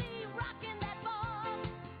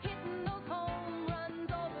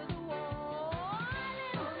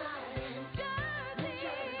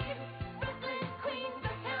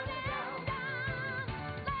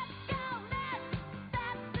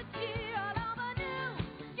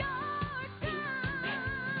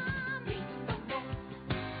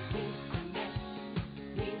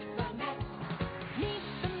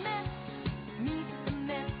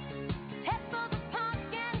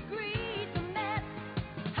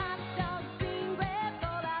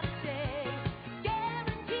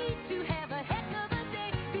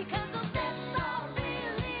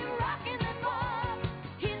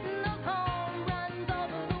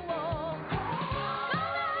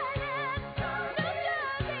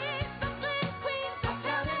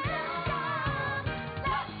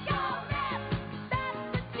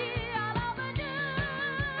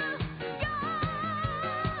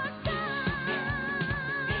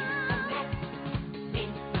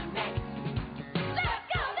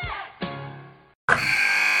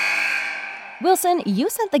 Wilson, you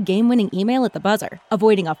sent the game-winning email at the buzzer,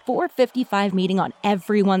 avoiding a 4:55 meeting on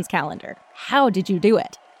everyone's calendar. How did you do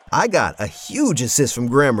it? I got a huge assist from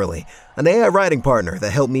Grammarly, an AI writing partner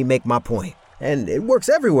that helped me make my point. And it works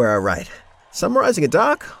everywhere I write. Summarizing a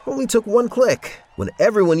doc only took one click. When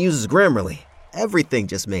everyone uses Grammarly, everything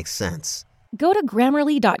just makes sense. Go to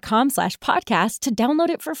Grammarly.com/podcast to download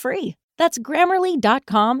it for free. That's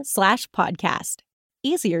Grammarly.com/podcast.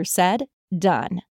 Easier said, done.